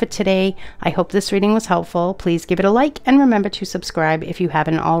have for you for today. I hope this reading was helpful. Please give it a like and remember to subscribe if you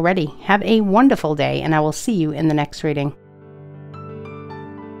haven't already. Have a wonderful day, and I will see you in the next reading.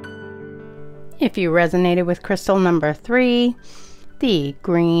 If you resonated with crystal number 3, the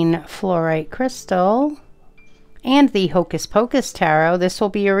green fluorite crystal, and the Hocus Pocus Tarot, this will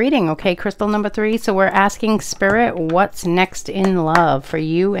be your reading, okay, crystal number 3. So we're asking Spirit, what's next in love for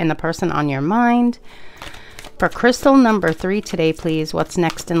you and the person on your mind? For crystal number 3 today, please, what's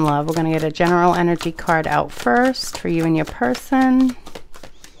next in love? We're going to get a general energy card out first for you and your person.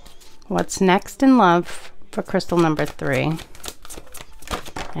 What's next in love for crystal number 3?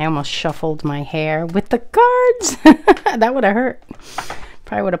 I almost shuffled my hair with the cards. That would have hurt.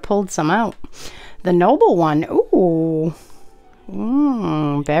 Probably would have pulled some out. The noble one. Ooh.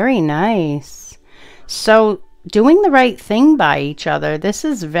 Very nice. So doing the right thing by each other. This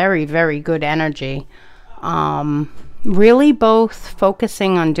is very, very good energy. Really both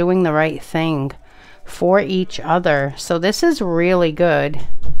focusing on doing the right thing for each other. So this is really good.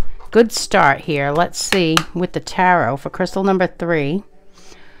 Good start here. Let's see with the tarot for crystal number 3.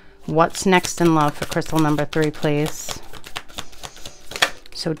 What's next in love for crystal number 3, please?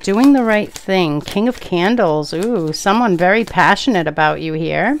 So doing the right thing. King of Candles. Ooh, someone very passionate about you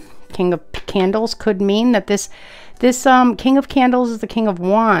here. King of Candles could mean that this King of Candles is the King of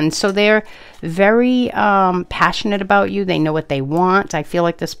Wands. So they're very passionate about you. They know what they want. I feel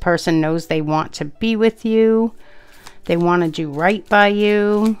like this person knows they want to be with you. They want to do right by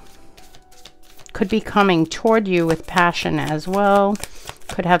you. Could be coming toward you with passion as well.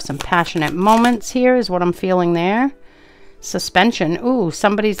 Could have some passionate moments here is what I'm feeling there. Suspension. Ooh,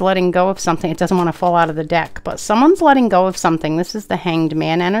 somebody's letting go of something. It doesn't want to fall out of the deck, but someone's letting go of something. This is the Hanged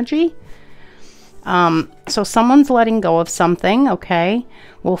Man energy. So someone's letting go of something, okay?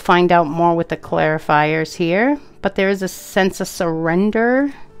 We'll find out more with the clarifiers here. but there is a sense of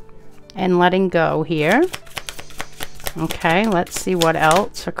surrender and letting go here. Okay, let's see what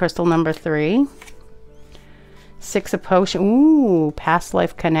else for crystal number 3. 6 of Potion. Ooh, past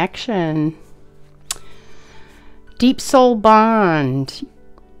life connection. Deep soul bond.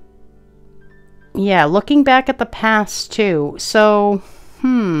 Yeah, looking back at the past too. So,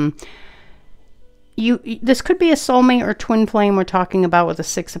 this could be a soulmate or twin flame we're talking about with the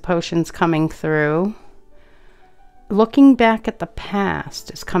 6 of Potions coming through. Looking back at the past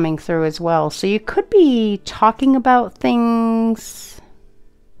is coming through as well. So you could be talking about things,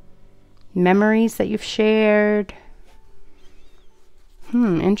 memories that you've shared.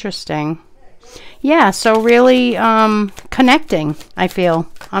 Interesting. Yeah, so really connecting, I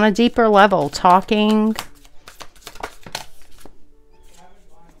feel, on a deeper level, talking.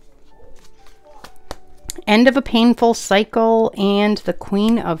 End of a painful cycle, and the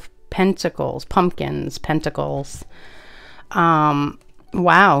Queen of Pentacles, pumpkins, pentacles.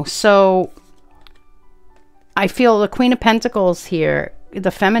 Wow, so I feel the Queen of Pentacles here,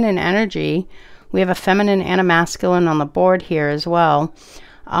 the feminine energy. We have a feminine and a masculine on the board here as well.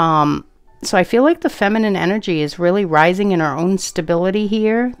 So I feel like the feminine energy is really rising in our own stability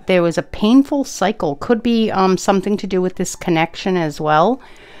here. There was a painful cycle. Could be something to do with this connection as well.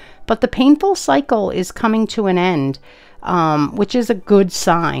 But the painful cycle is coming to an end, which is a good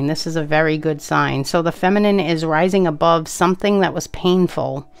sign. This is a very good sign. So the feminine is rising above something that was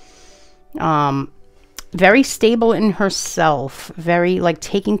painful. Very stable in herself. Very, like,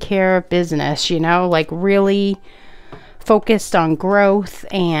 taking care of business, you know, like really focused on growth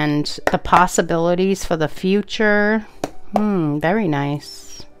and the possibilities for the future. Very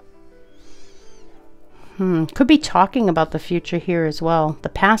nice. Could be talking about the future here as well. The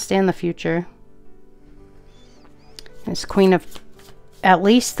past and the future. This Queen of... At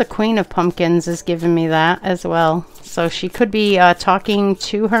least the Queen of Pumpkins is giving me that as well. So she could be talking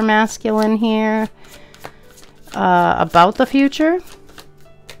to her masculine here about the future.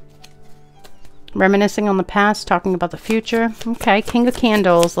 Reminiscing on the past, talking about the future. Okay, King of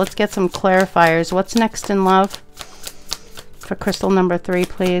Candles. Let's get some clarifiers. What's next in love? For crystal number 3,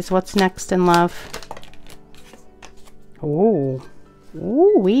 please. What's next in love? Oh.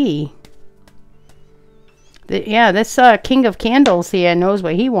 Ooh-wee. Yeah, this King of Candles here knows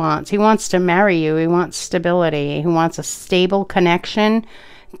what he wants. He wants to marry you. He wants stability. He wants a stable connection.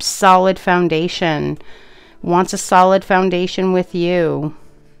 Solid foundation. Wants a solid foundation with you.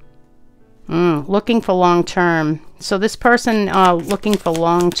 Looking for long term. So this person looking for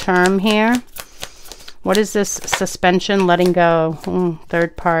long term here. What is this? Suspension, letting go.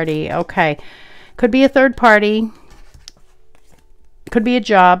 Third party. Okay. Could be a third party. Could be a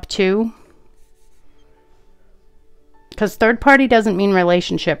job too. Because third party doesn't mean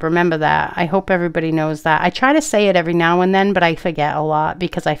relationship. Remember that. I hope everybody knows that. I try to say it every now and then, but I forget a lot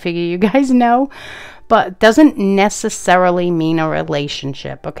because I figure you guys know. But doesn't necessarily mean a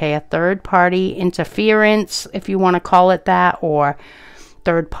relationship, okay? A third-party interference, if you want to call it that, or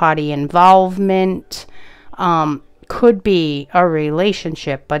third-party involvement. Could be a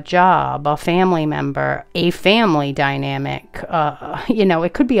relationship, a job, a family member, a family dynamic. You know,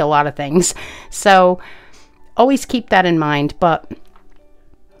 it could be a lot of things. So always keep that in mind. But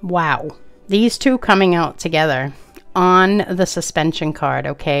wow, these two coming out together on the suspension card,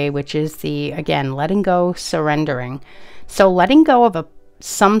 okay, which is the, again, letting go, surrendering. So letting go of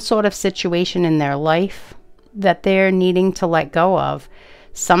some sort of situation in their life that they're needing to let go of,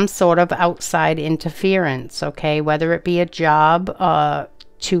 some sort of outside interference, okay, whether it be a job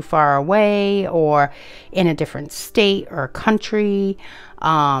too far away or in a different state or country,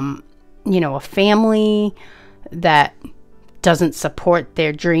 you know, a family that doesn't support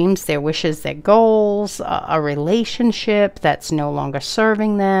their dreams, their wishes, their goals, a relationship that's no longer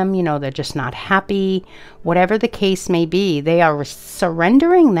serving them, you know, they're just not happy, whatever the case may be, they are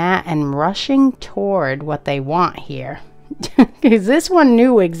surrendering that and rushing toward what they want here. Because this one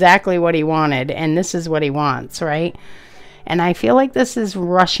knew exactly what he wanted, and this is what he wants, right? And I feel like this is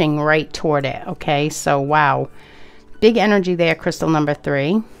rushing right toward it, okay? So, wow. Big energy there, crystal number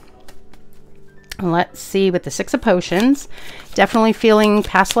 3. Let's see with the 6 of Potions. Definitely feeling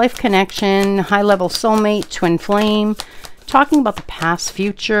past life connection, high level soulmate, twin flame. Talking about the past,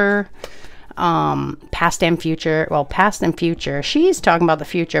 future, past and future. Well, past and future. She's talking about the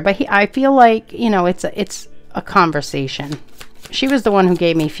future, but I feel like, you know, it's a conversation. She was the one who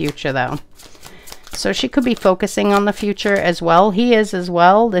gave me future though. So she could be focusing on the future as well. He is as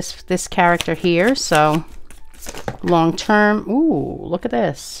well, this character here. So long term. Ooh, look at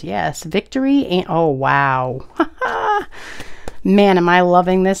this. Yes, victory and oh wow. Man, am I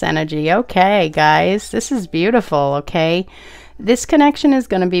loving this energy. Okay, guys, this is beautiful, okay? This connection is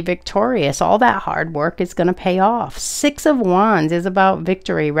going to be victorious. All that hard work is going to pay off. 6 of Wands is about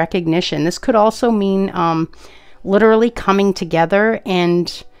victory, recognition. This could also mean literally coming together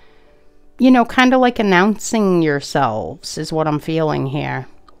and, you know, kind of like announcing yourselves is what I'm feeling here.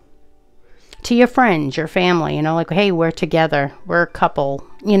 To your friends, your family, you know, like, hey, we're together. We're a couple,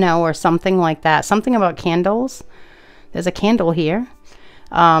 you know, or something like that. Something about candles. There's a candle here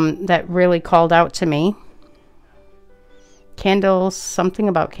that really called out to me. Candles, something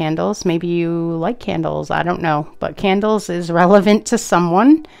about candles. Maybe you like candles. I don't know. But candles is relevant to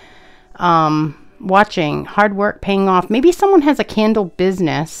someone. Watching, hard work paying off. Maybe someone has a candle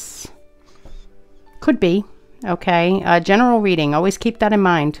business. Could be. Okay. General reading. Always keep that in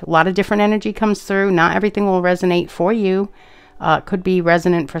mind. A lot of different energy comes through. Not everything will resonate for you. Could be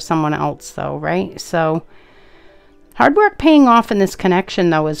resonant for someone else though, right? So hard work paying off in this connection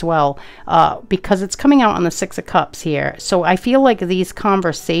though as well, because it's coming out on the 6 of Cups here. So I feel like these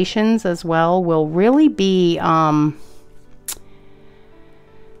conversations as well will really be,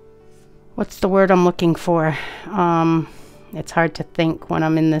 what's the word I'm looking for? It's hard to think when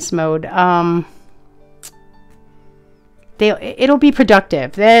I'm in this mode. It'll be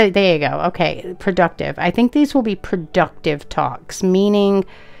productive. There you go. Okay, productive. I think these will be productive talks, meaning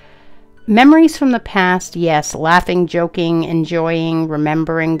memories from the past, yes, laughing, joking, enjoying,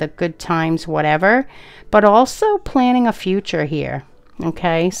 remembering the good times, whatever, but also planning a future here.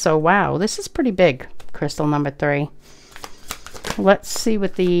 Okay, so wow, this is pretty big, crystal number 3. Let's see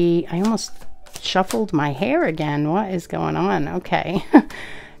what I almost shuffled my hair again. What is going on? Okay.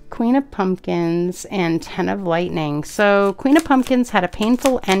 Queen of Pumpkins and 10 of Lightning. So Queen of Pumpkins had a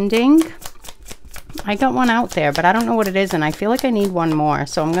painful ending. I got one out there, but I don't know what it is, and I feel like I need one more.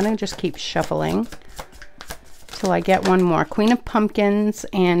 So I'm going to just keep shuffling till I get one more. Queen of Pumpkins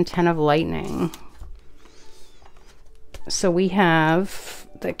and 10 of Lightning. So we have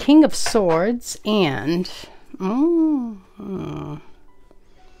the King of Swords and...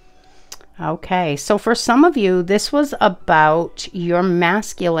 Okay, so for some of you, this was about your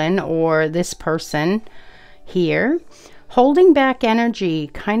masculine or this person here holding back energy,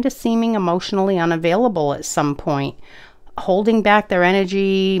 kind of seeming emotionally unavailable at some point, holding back their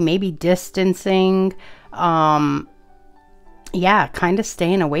energy, maybe distancing, yeah, kind of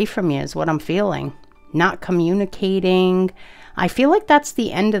staying away from you is what I'm feeling, not communicating. I feel like that's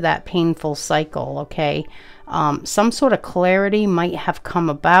the end of that painful cycle, okay? Some sort of clarity might have come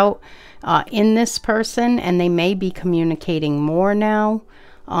about in this person, and they may be communicating more now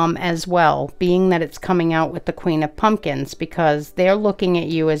as well, being that it's coming out with the Queen of Pumpkins, because they're looking at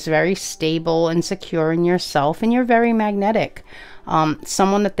you as very stable and secure in yourself, and you're very magnetic.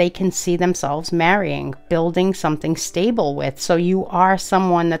 Someone that they can see themselves marrying, building something stable with. So you are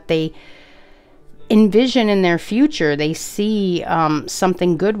someone that they envision in their future. They see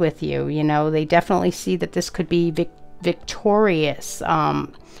something good with you, you know. They definitely see that this could be victorious,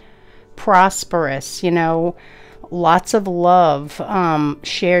 prosperous, you know, lots of love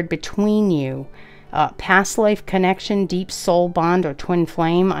shared between you, past life connection, deep soul bond, or twin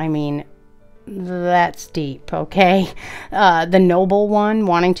flame. I mean, that's deep, okay? The noble one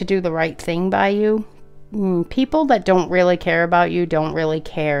wanting to do the right thing by you. People that don't really care about you don't really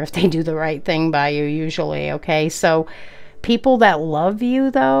care if they do the right thing by you usually, okay? So people that love you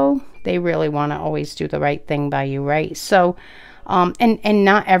though, they really want to always do the right thing by you, right? So and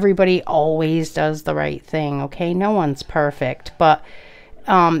not everybody always does the right thing, okay? No one's perfect, but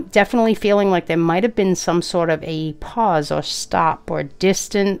definitely feeling like there might have been some sort of a pause or stop or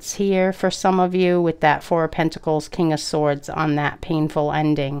distance here for some of you with that 4 of Pentacles, King of Swords on that painful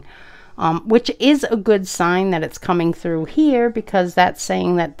ending. Which is a good sign that it's coming through here, because that's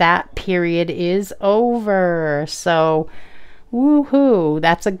saying that that period is over. So, woohoo,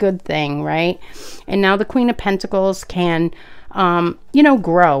 that's a good thing, right? And now the Queen of Pentacles can, you know,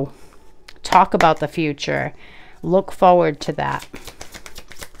 grow, talk about the future, look forward to that.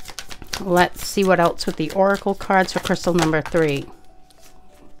 Let's see what else with the Oracle cards for crystal number 3.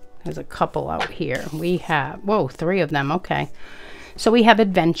 There's a couple out here. We have, whoa, 3 of them, okay. So we have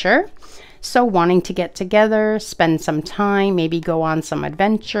adventure. So wanting to get together, spend some time, maybe go on some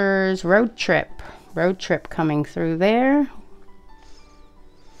adventures, road trip coming through there.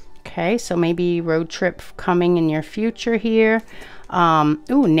 Okay, so maybe road trip coming in your future here.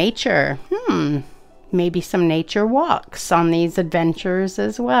 Ooh, nature. Maybe some nature walks on these adventures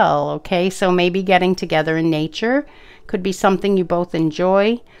as well. Okay, so maybe getting together in nature could be something you both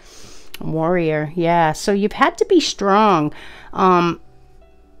enjoy. Warrior, yeah. So you've had to be strong.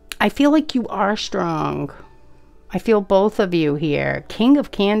 I feel like you are strong. I feel both of you here. King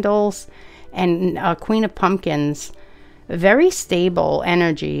of Candles and Queen of Pumpkins. Very stable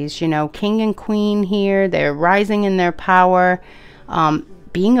energies, you know, king and queen here. They're rising in their power.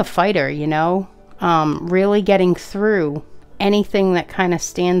 Being a fighter, you know, really getting through anything that kind of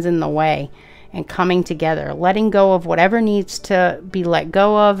stands in the way and coming together, letting go of whatever needs to be let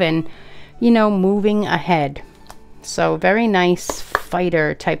go of and, you know, moving ahead. So very nice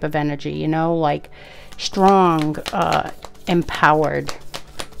fighter type of energy, you know, like strong, empowered.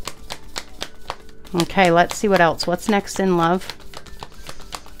 Okay, let's see what else. What's next in love?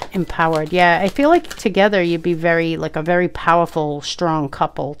 Empowered. Yeah, I feel like together you'd be very, like a very powerful, strong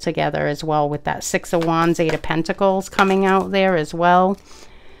couple together as well, with that Six of Wands, Eight of Pentacles coming out there as well.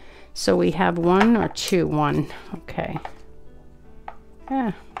 So we have one or two? One. Okay.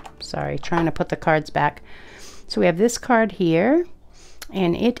 Yeah, sorry, trying to put the cards back. So we have this card here,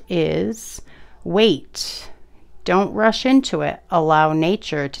 and it is wait. Don't rush into it. Allow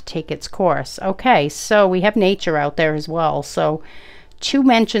nature to take its course. Okay, so we have nature out there as well. So two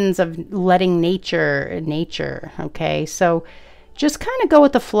mentions of letting nature. Okay, so just kind of go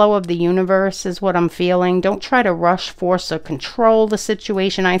with the flow of the universe is what I'm feeling. Don't try to rush, force, or control the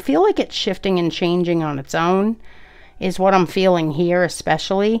situation. I feel like it's shifting and changing on its own is what I'm feeling here,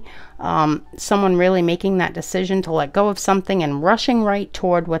 especially. Someone really making that decision to let go of something and rushing right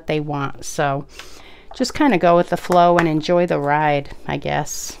toward what they want. So just kind of go with the flow and enjoy the ride, I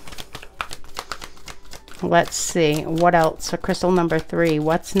guess. Let's see. What else? So crystal number 3.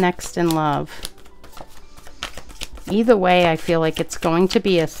 What's next in love? Either way, I feel like it's going to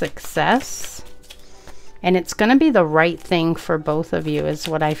be a success. And it's going to be the right thing for both of you is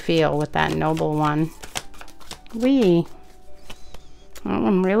what I feel with that noble one. That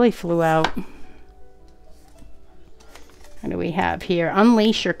one really flew out. What do we have here?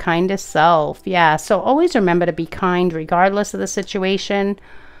 Unleash your kindest self. Yeah, so always remember to be kind regardless of the situation.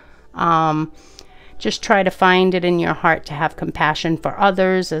 Just try to find it in your heart to have compassion for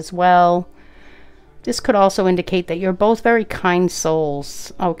others as well. This could also indicate that you're both very kind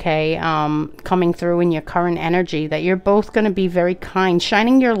souls, okay? Coming through in your current energy, that you're both going to be very kind,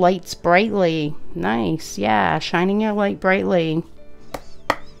 shining your lights brightly. Nice, yeah, shining your light brightly.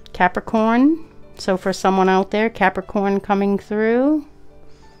 Capricorn. So for someone out there, Capricorn coming through.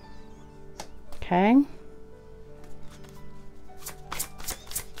 Okay.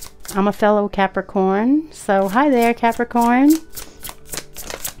 I'm a fellow Capricorn. So hi there, Capricorn.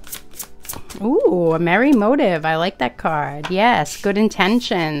 Ooh, a merry motive. I like that card. Yes, good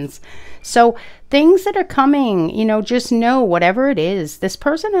intentions. So things that are coming, you know, just know whatever it is, this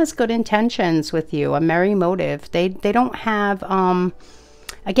person has good intentions with you, a merry motive. They don't have,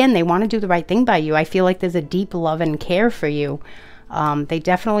 again, they want to do the right thing by you. I feel like there's a deep love and care for you. They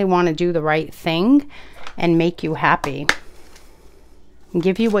definitely want to do the right thing and make you happy. And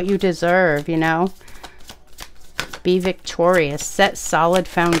give you what you deserve, you know. Be victorious. Set solid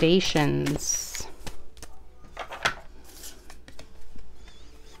foundations.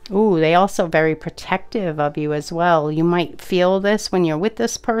 Ooh, they also very protective of you as well. You might feel this when you're with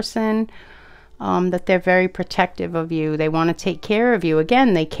this person, that they're very protective of you. They want to take care of you.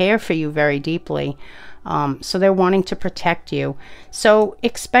 Again, they care for you very deeply. So they're wanting to protect you. So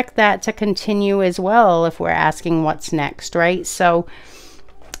expect that to continue as well if we're asking what's next, right? So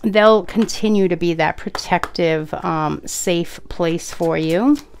they'll continue to be that protective, safe place for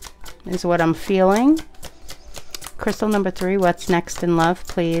you, is what I'm feeling. Crystal number 3, what's next in love,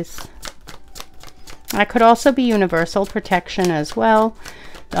 please? That could also be universal protection as well.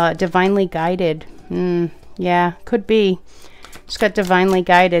 Divinely guided. Yeah, could be. Just got divinely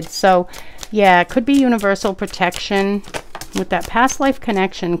guided. So, yeah, it could be universal protection. With that past life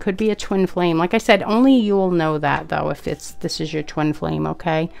connection, could be a twin flame. Like I said, only you will know that, though, if this is your twin flame,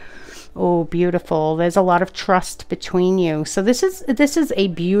 okay? Oh, beautiful. There's a lot of trust between you. So this is a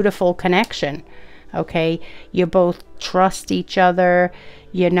beautiful connection, okay? You both trust each other.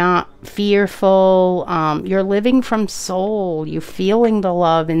 You're not fearful. You're living from soul. You're feeling the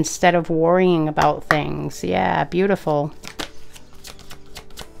love instead of worrying about things. Yeah, beautiful.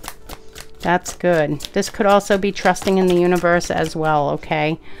 That's good. This could also be trusting in the universe as well,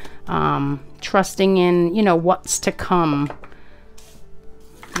 okay? Trusting in, you know, what's to come.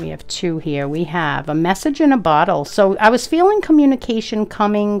 We have 2 here. We have a message in a bottle. So I was feeling communication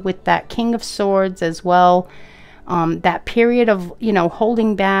coming with that King of Swords as well. That period of, you know,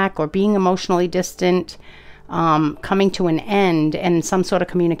 holding back or being emotionally distant, coming to an end, and some sort of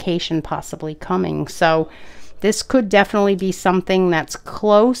communication possibly coming. So this could definitely be something that's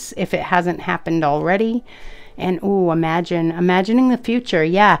close if it hasn't happened already. And ooh, imagining the future.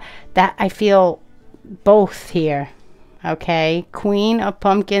 Yeah, that I feel both here. Okay, Queen of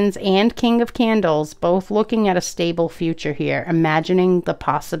Pumpkins and King of Candles, both looking at a stable future here, imagining the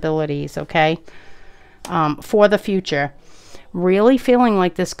possibilities, okay, for the future. Really feeling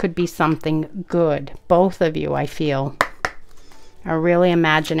like this could be something good. Both of you, I feel, are really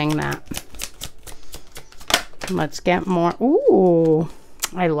imagining that. Let's get more. Ooh,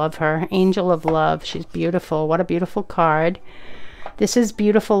 I love her. Angel of Love. She's beautiful. What a beautiful card. This is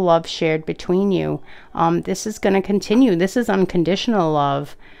beautiful love shared between you. This is going to continue. This is unconditional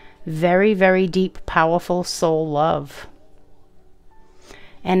love. Very, very deep, powerful soul love.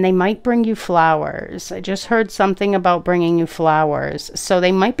 And they might bring you flowers. I just heard something about bringing you flowers. So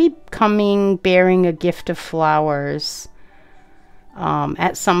they might be coming bearing a gift of flowers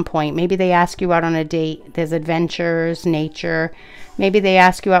at some point. Maybe they ask you out on a date. There's adventures, nature. Maybe they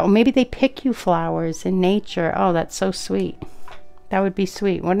ask you out. Or maybe they pick you flowers in nature. Oh, that's so sweet. That would be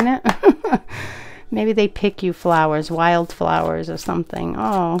sweet, wouldn't it? Maybe they pick you flowers, wildflowers or something.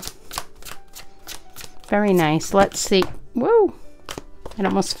 Oh, very nice. Let's see. Woo! It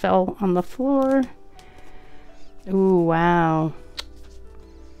almost fell on the floor. Ooh, wow.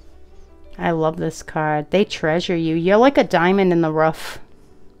 I love this card. They treasure you. You're like a diamond in the rough.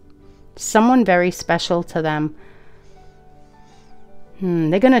 Someone very special to them.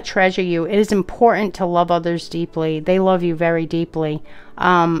 They're going to treasure you. It is important to love others deeply. They love you very deeply.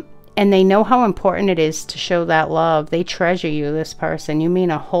 And they know how important it is to show that love. They treasure you, this person. You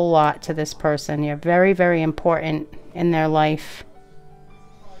mean a whole lot to this person. You're very, very important in their life.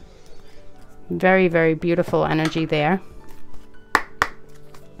 Very, very beautiful energy there.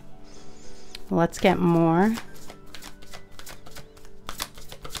 Let's get more.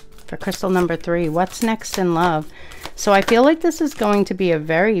 For crystal number 3, what's next in love? So I feel like this is going to be a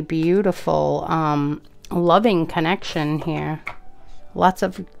very beautiful, loving connection here. Lots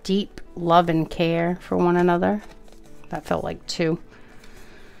of deep love and care for one another. That felt like 2.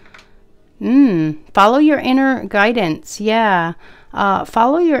 Follow your inner guidance. Yeah.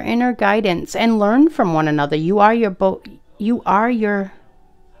 Follow your inner guidance and learn from one another. You are your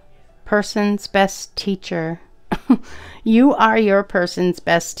person's best teacher. You are your person's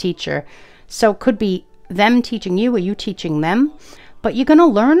best teacher. So could be them teaching you or you teaching them, but you're going to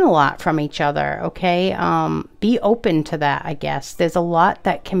learn a lot from each other, okay? Be open to that, I guess. There's a lot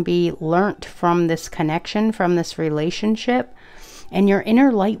that can be learnt from this connection, from this relationship, and your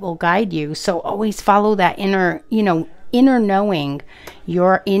inner light will guide you. So always follow that inner, inner knowing,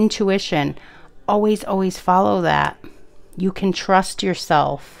 your intuition. Always, always follow that. You can trust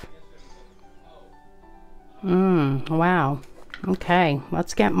yourself. Wow. Okay,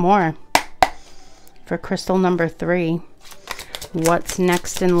 let's get more. For crystal number 3, what's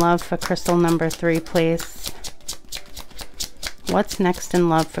next in love for crystal number 3, please? What's next in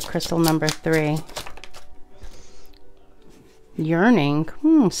love for crystal number 3? Yearning.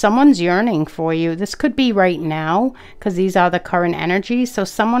 Someone's yearning for you. This could be right now because these are the current energies. So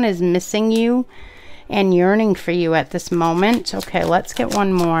someone is missing you and yearning for you at this moment. Okay, let's get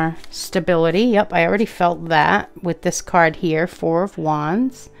one more. Stability. Yep, I already felt that with this card here, 4 of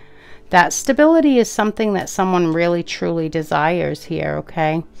Wands. That stability is something that someone really truly desires here,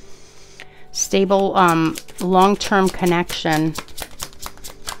 okay? Stable, long-term connection.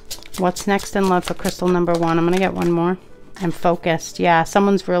 What's next in love for crystal number 1? I'm going to get one more. And focused. Yeah,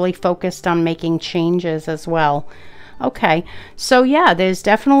 someone's really focused on making changes as well. Okay, so yeah, there's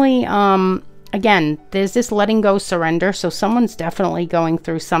definitely, again, there's this letting go, surrender. So someone's definitely going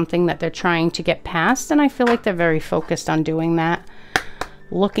through something that they're trying to get past. And I feel like they're very focused on doing that.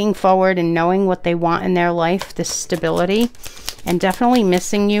 Looking forward and knowing what they want in their life, this stability, and definitely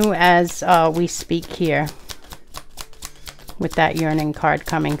missing you as we speak here with that yearning card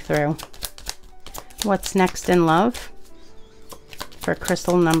coming through. What's next in love for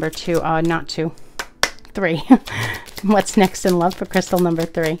crystal number 2? Not 2, 3. What's next in love for crystal number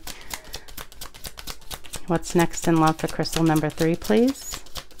 3? What's next in love for crystal number 3, please?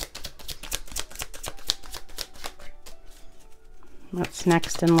 What's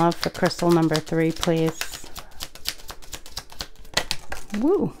next in love for crystal number 3, please?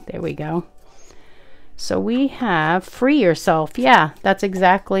 Woo, there we go. So we have free yourself. Yeah, that's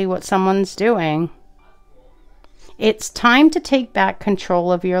exactly what someone's doing. It's time to take back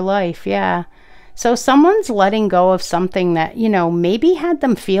control of your life. Yeah. So someone's letting go of something that, maybe had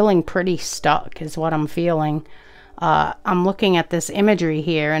them feeling pretty stuck is what I'm feeling. I'm looking at this imagery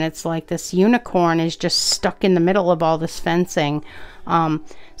here and it's like this unicorn is just stuck in the middle of all this fencing.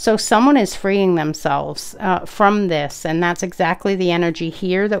 So someone is freeing themselves from this, and that's exactly the energy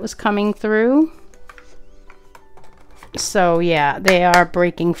here that was coming through. So yeah, they are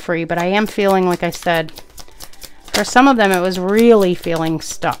breaking free, but I am feeling, like I said, for some of them, it was really feeling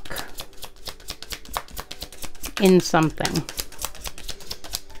stuck in something.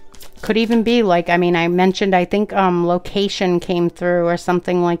 Could even be like, I mean, I mentioned, I think location came through or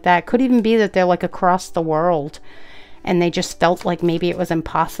something like that. Could even be that they're like across the world and they just felt like maybe it was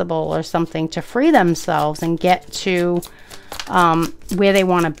impossible or something to free themselves and get to where they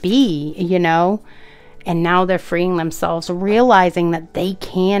want to be, you know. And now they're freeing themselves, realizing that they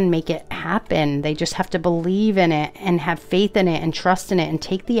can make it happen. They just have to believe in it and have faith in it and trust in it and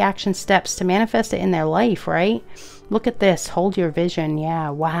take the action steps to manifest it in their life, right? Look at this. Hold your vision. Yeah,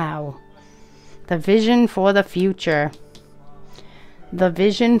 wow. The vision for the future. The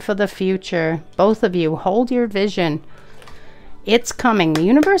vision for the future. Both of you, hold your vision. It's coming. The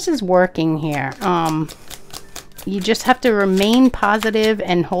universe is working here. You just have to remain positive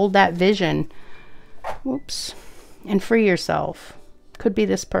and hold that vision. Whoops. And free yourself. Could be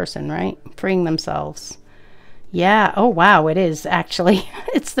this person, right? Freeing themselves. Yeah. Oh, wow. It is actually.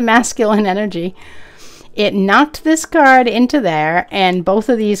 It's the masculine energy. It knocked this card into there, and both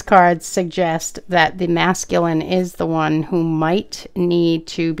of these cards suggest that the masculine is the one who might need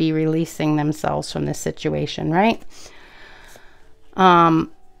to be releasing themselves from this situation, right?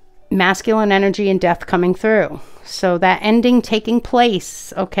 Masculine energy and death coming through. So that ending taking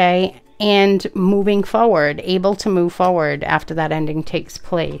place, okay? And moving forward, able to move forward after that ending takes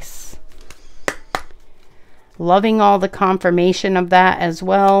place. Loving all the confirmation of that as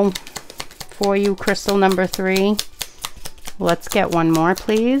well for you, crystal number 3. Let's get one more,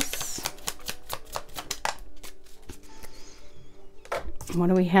 please. What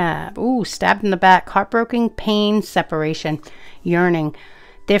do we have? Ooh, stabbed in the back, heartbroken, pain, separation, yearning.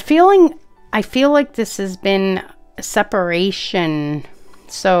 They're feeling, I feel like this has been a separation.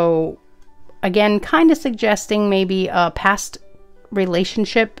 So again, kind of suggesting maybe a past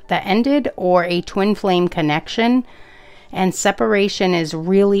relationship that ended or a twin flame connection, and separation is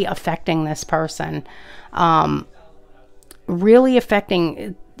really affecting this person, really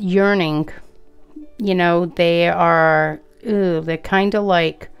affecting yearning. You know, they are, they're kind of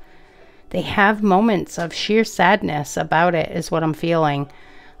like, they have moments of sheer sadness about it is what I'm feeling.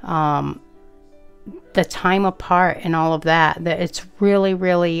 The time apart and all of that, that it's really,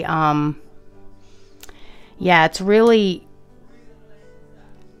 really, yeah, it's really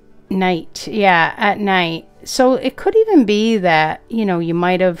night. Yeah, at night. So it could even be that, you know, you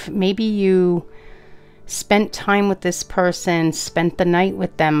might have, maybe you spent time with this person, spent the night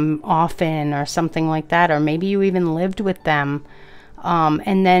with them often or something like that, or maybe you even lived with them,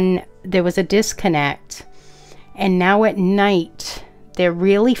 and then there was a disconnect, and now at night they're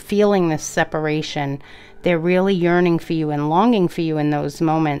really feeling this separation. They're really yearning for you and longing for you in those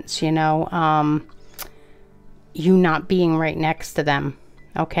moments, you know, you not being right next to them.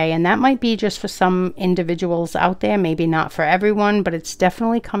 Okay, and that might be just for some individuals out there, maybe not for everyone, but it's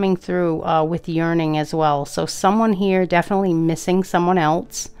definitely coming through with yearning as well. So someone here definitely missing someone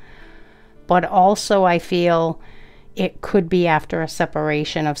else, but also I feel it could be after a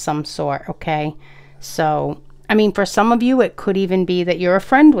separation of some sort, okay? So, I mean, for some of you, it could even be that you're a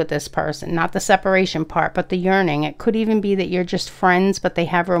friend with this person, not the separation part, but the yearning. It could even be that you're just friends, but they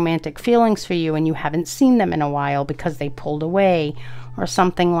have romantic feelings for you and you haven't seen them in a while because they pulled away or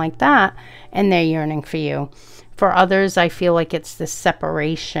something like that, and they're yearning for you. For others, I feel like it's this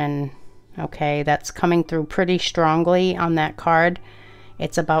separation, okay, that's coming through pretty strongly on that card.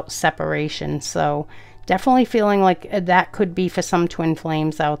 It's about separation. So definitely feeling like that could be for some twin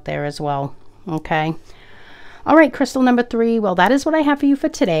flames out there as well, okay? All right, crystal number 3. Well, that is what I have for you for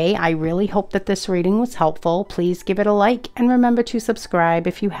today. I really hope that this reading was helpful. Please give it a like and remember to subscribe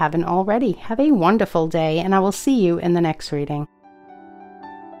if you haven't already. Have a wonderful day, and I will see you in the next reading.